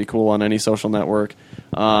That Might Be Cool on any social network.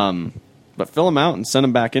 But fill them out and send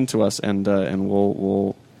them back into us, and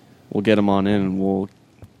we'll get them on in, and we'll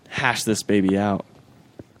hash this baby out.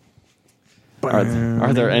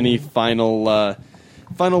 Are there any final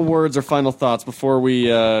words or final thoughts before we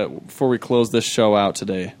close this show out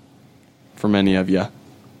today from any of you?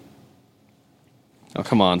 Oh,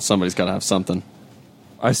 come on. Somebody's got to have something.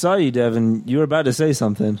 I saw you, Devin. You were about to say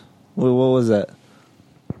something. What was that?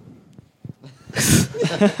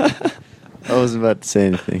 I wasn't about to say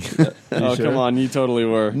anything. Oh, sure? come on. You totally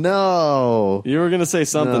were. No. You were going to say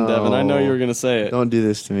something, No. Devin. I know you were going to say it. Don't do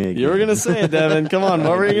this to me again. You were going to say it, Devin. Come on.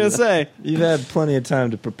 What were you going to say? You've had plenty of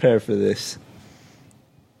time to prepare for this.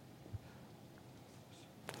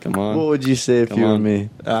 Come on. What would you say if Come you were on. me?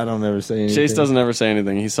 I don't ever say anything. Chase doesn't ever say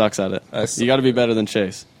anything. He sucks at it. I suck. You got to be better than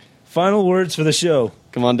Chase. Final words for the show.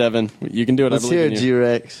 Come on, Devin. You can do it. Let's I hear believe it, in you.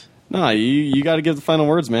 G-Rex. No, you got to give the final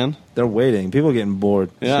words, man. They're waiting. People are getting bored.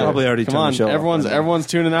 Yeah, Probably already Come turned on, the show off. everyone's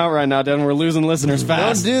tuning out right now, Devin. We're losing listeners Don't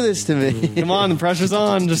fast. do this to me. Come on, the pressure's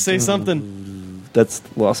on. Just say something. That's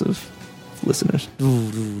loss of listeners.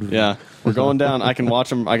 Yeah, we're going down. I can watch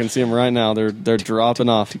them. I can see them right now. They're dropping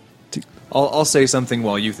off. I'll say something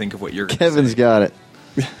while you think of what you're going to Kevin's got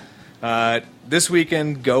it. This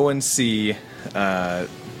weekend, go and see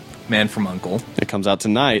Man from U.N.C.L.E. It comes out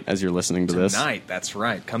tonight as you're listening to this. Tonight, that's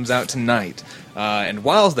right. Comes out tonight. And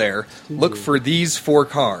while there, look for these 4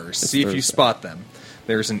 cars. See if you Thursday. spot them.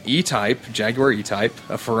 There's an E-Type, Jaguar E-Type,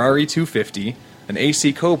 a Ferrari 250, an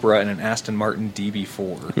AC Cobra, and an Aston Martin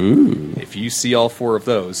DB4. Ooh, If you see all 4 of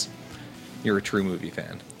those, you're a true movie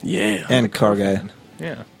fan. yeah. And car guy.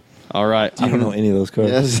 Yeah. All right. I don't know any of those cars.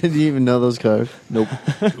 Yes, did you even know those cars? Nope.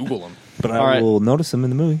 Google them. But All I right. will notice them in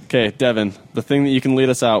the movie. Okay, Devin, the thing that you can lead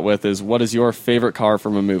us out with is what is your favorite car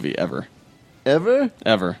from a movie ever? Ever?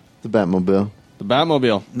 Ever. The Batmobile. The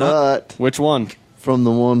Batmobile. But Which one? from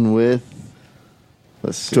the one with,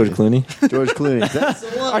 let's see. George Clooney. George Clooney. That's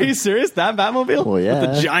the one. Are you serious? That Batmobile? Well, yeah.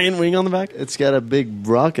 With the giant wing on the back? It's got a big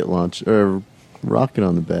rocket launch or rocket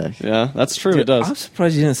on the back. Yeah, that's true. It I'm does.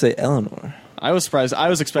 surprised you didn't say Eleanor. I was surprised. I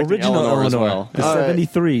was expecting Original Eleanor as Eleanor. well. The All right.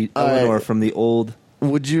 73 All Eleanor right. from the old.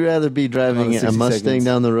 Would you rather be driving Oh, a 60 Mustang seconds.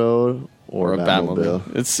 down the road Or or a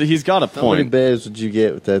Batmobile. He's got a How many point. bays would you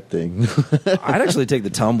get with that thing? I'd actually take the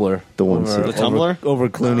Tumbler. The one over, seat. The Tumbler? over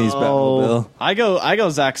Clooney's Oh. Batmobile. I go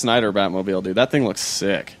Zack Snyder Batmobile, dude. That thing looks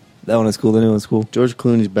sick. That one is cool. The new one's cool. George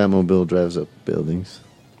Clooney's Batmobile drives up buildings.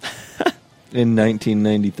 In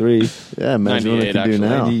 1993, Yeah, imagine what it 98 could do actually.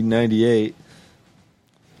 now. 1998.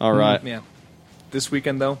 All right. Yeah. This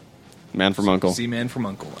weekend, though, Man from Uncle. see Man from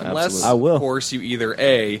Uncle. Unless, Absolutely. I will. of course, you either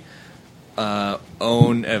A,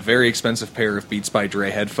 own a very expensive pair of Beats by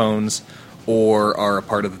Dre headphones, or are a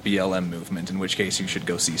part of the BLM movement, in which case you should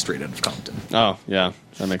go see Straight Outta Compton. Oh, yeah.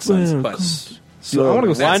 That makes sense. Well, But Dude, I want to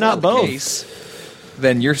go if see Why that's not the both? case,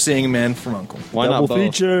 then you're seeing Man from Uncle. Why double not both?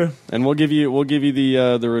 feature. And we'll give you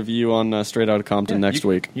the review on Straight Outta Compton Yeah, next you,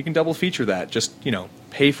 week. You can double feature that. Just,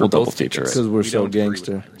 pay for We'll double both feature tickets. it. 'Cause we're We so don't agree with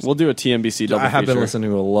gangster. others. We'll do a TMBC double I have feature. been listening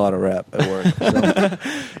to a lot of rap at work. So.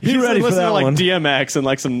 He's ready for listening that to like one. DMX and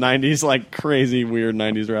like some 90s, like crazy, weird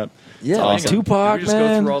 90s rap. Yeah, awesome. Tupac, Did we just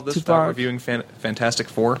man. go through all this without Tupac. reviewing Fantastic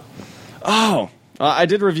Four? Oh, I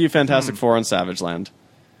did review Fantastic Four on Savage Land.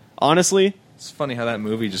 Honestly, It's funny how that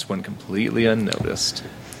movie just went completely unnoticed.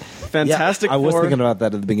 Fantastic I was Four. thinking about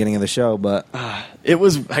that at the beginning of the show, but It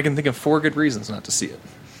was I can think of 4 good reasons not to see it.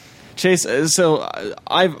 Chase. So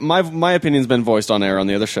my opinion's been voiced on air on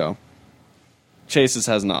the other show. Chase's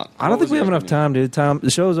has not. I don't What think was we have your enough opinion? time, dude. The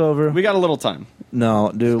show's over. We got a little time.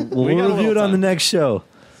 No, dude. We'll We got a review little it on the time. next show.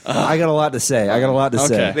 I got a lot to say. I got a lot to Okay.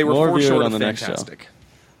 say. They were We'll 4 review it short on of the next show. Fantastic.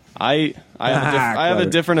 I have a Clever.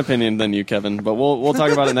 different opinion than you, Kevin. But we'll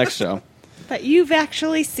talk about it next show. But you've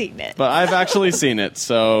actually seen it. But I've actually seen it,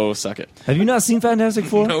 so suck it. Have you not seen Fantastic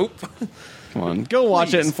Four? Nope. Come on, go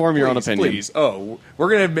watch it and form your own opinion. Please. Oh,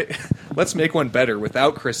 we're gonna let's make one better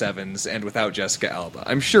without Chris Evans and without Jessica Alba.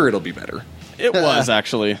 I'm sure it'll be better. It was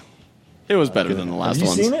actually. It was better than the last Have you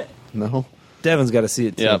ones. seen it? No. Devin's got to see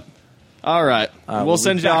it too. Yep. All right. we'll We'll be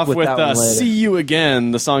send you back off with with that one later. "See You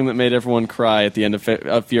Again," the song that made everyone cry at the end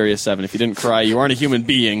of Furious 7. If you didn't cry, you aren't a human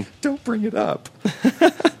being. Don't bring it up.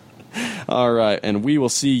 All right, and we will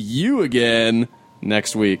see you again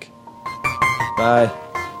next week. Bye.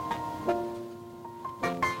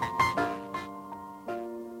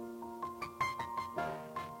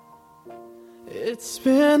 It's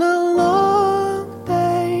been a long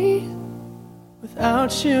day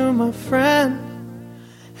without you, my friend,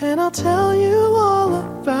 and I'll tell you all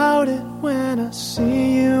about it when I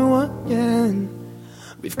see you again.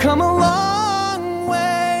 We've come a long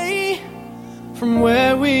way from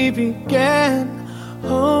where we began.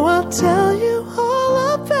 Oh, I'll tell you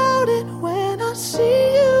all about it when I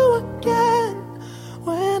see you again.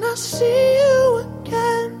 When I see you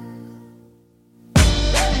again.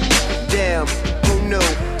 Damn, who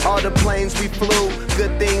knew? All the planes we flew,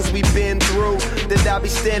 good things we've been through. That I'll be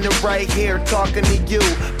standing right here talking to you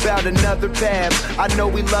about another path. I know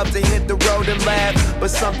we love to hit the road and laugh, but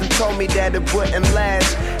something told me that it wouldn't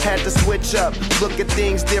last. Had to switch up, look at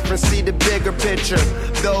things different, see the bigger picture.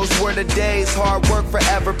 Those were the days, hard work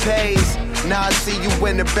forever pays. Now I see you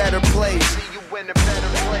in a better place.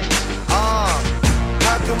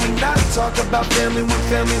 How can we not talk about family when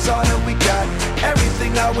family's all that we got?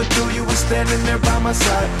 Everything I went through, you were standing there by my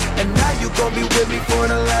side. And now you gon' be with me for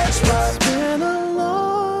the last ride. It's been a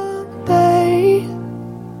long day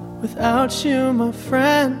without you, my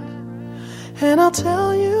friend, and I'll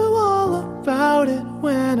tell you all about it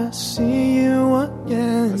when I see you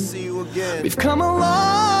again. See you again. We've come a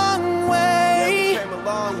long way Came a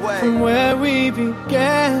long way. from where we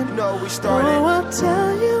began. No, we started. Oh, I'll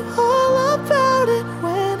tell you all about it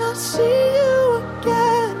when I see you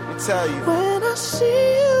again. Let me tell you. When I see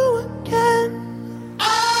you again.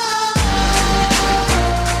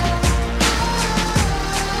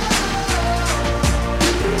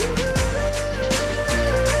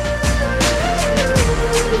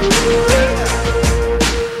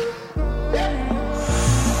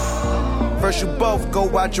 First you both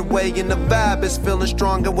go out your way and the vibe is feeling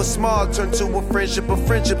strong. And what's small turn to a friendship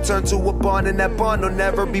turn to a bond. And that bond will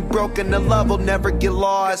never be broken, the love will never get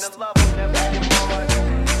lost.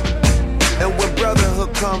 And when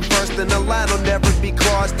brotherhood come first, and the line will never be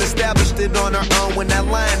crossed. Established it on our own when that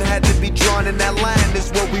line had to be drawn, and that line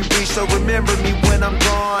is what we reach. So remember me when I'm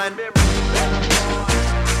gone.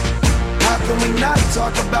 How can we not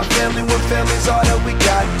talk about family when family's all that we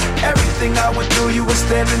got? Everything I went through, you were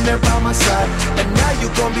standing there by my side, and now you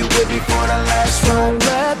gon' be with me for the last ride. Don't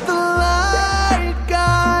let the light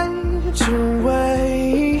guide your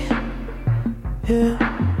way. Yeah.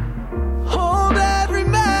 Hold every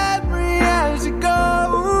memory as you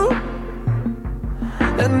go,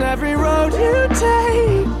 and every road you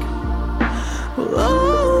take will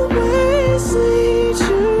always lead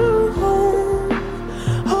you home.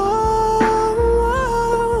 Oh,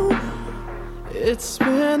 it's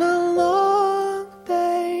been a long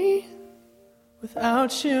day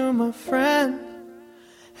without you, my friend,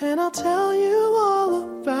 and I'll tell you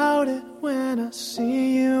all about it when I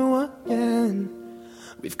see you again.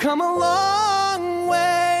 We've come a long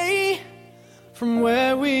way from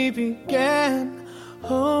where we began.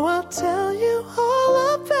 Oh, I'll tell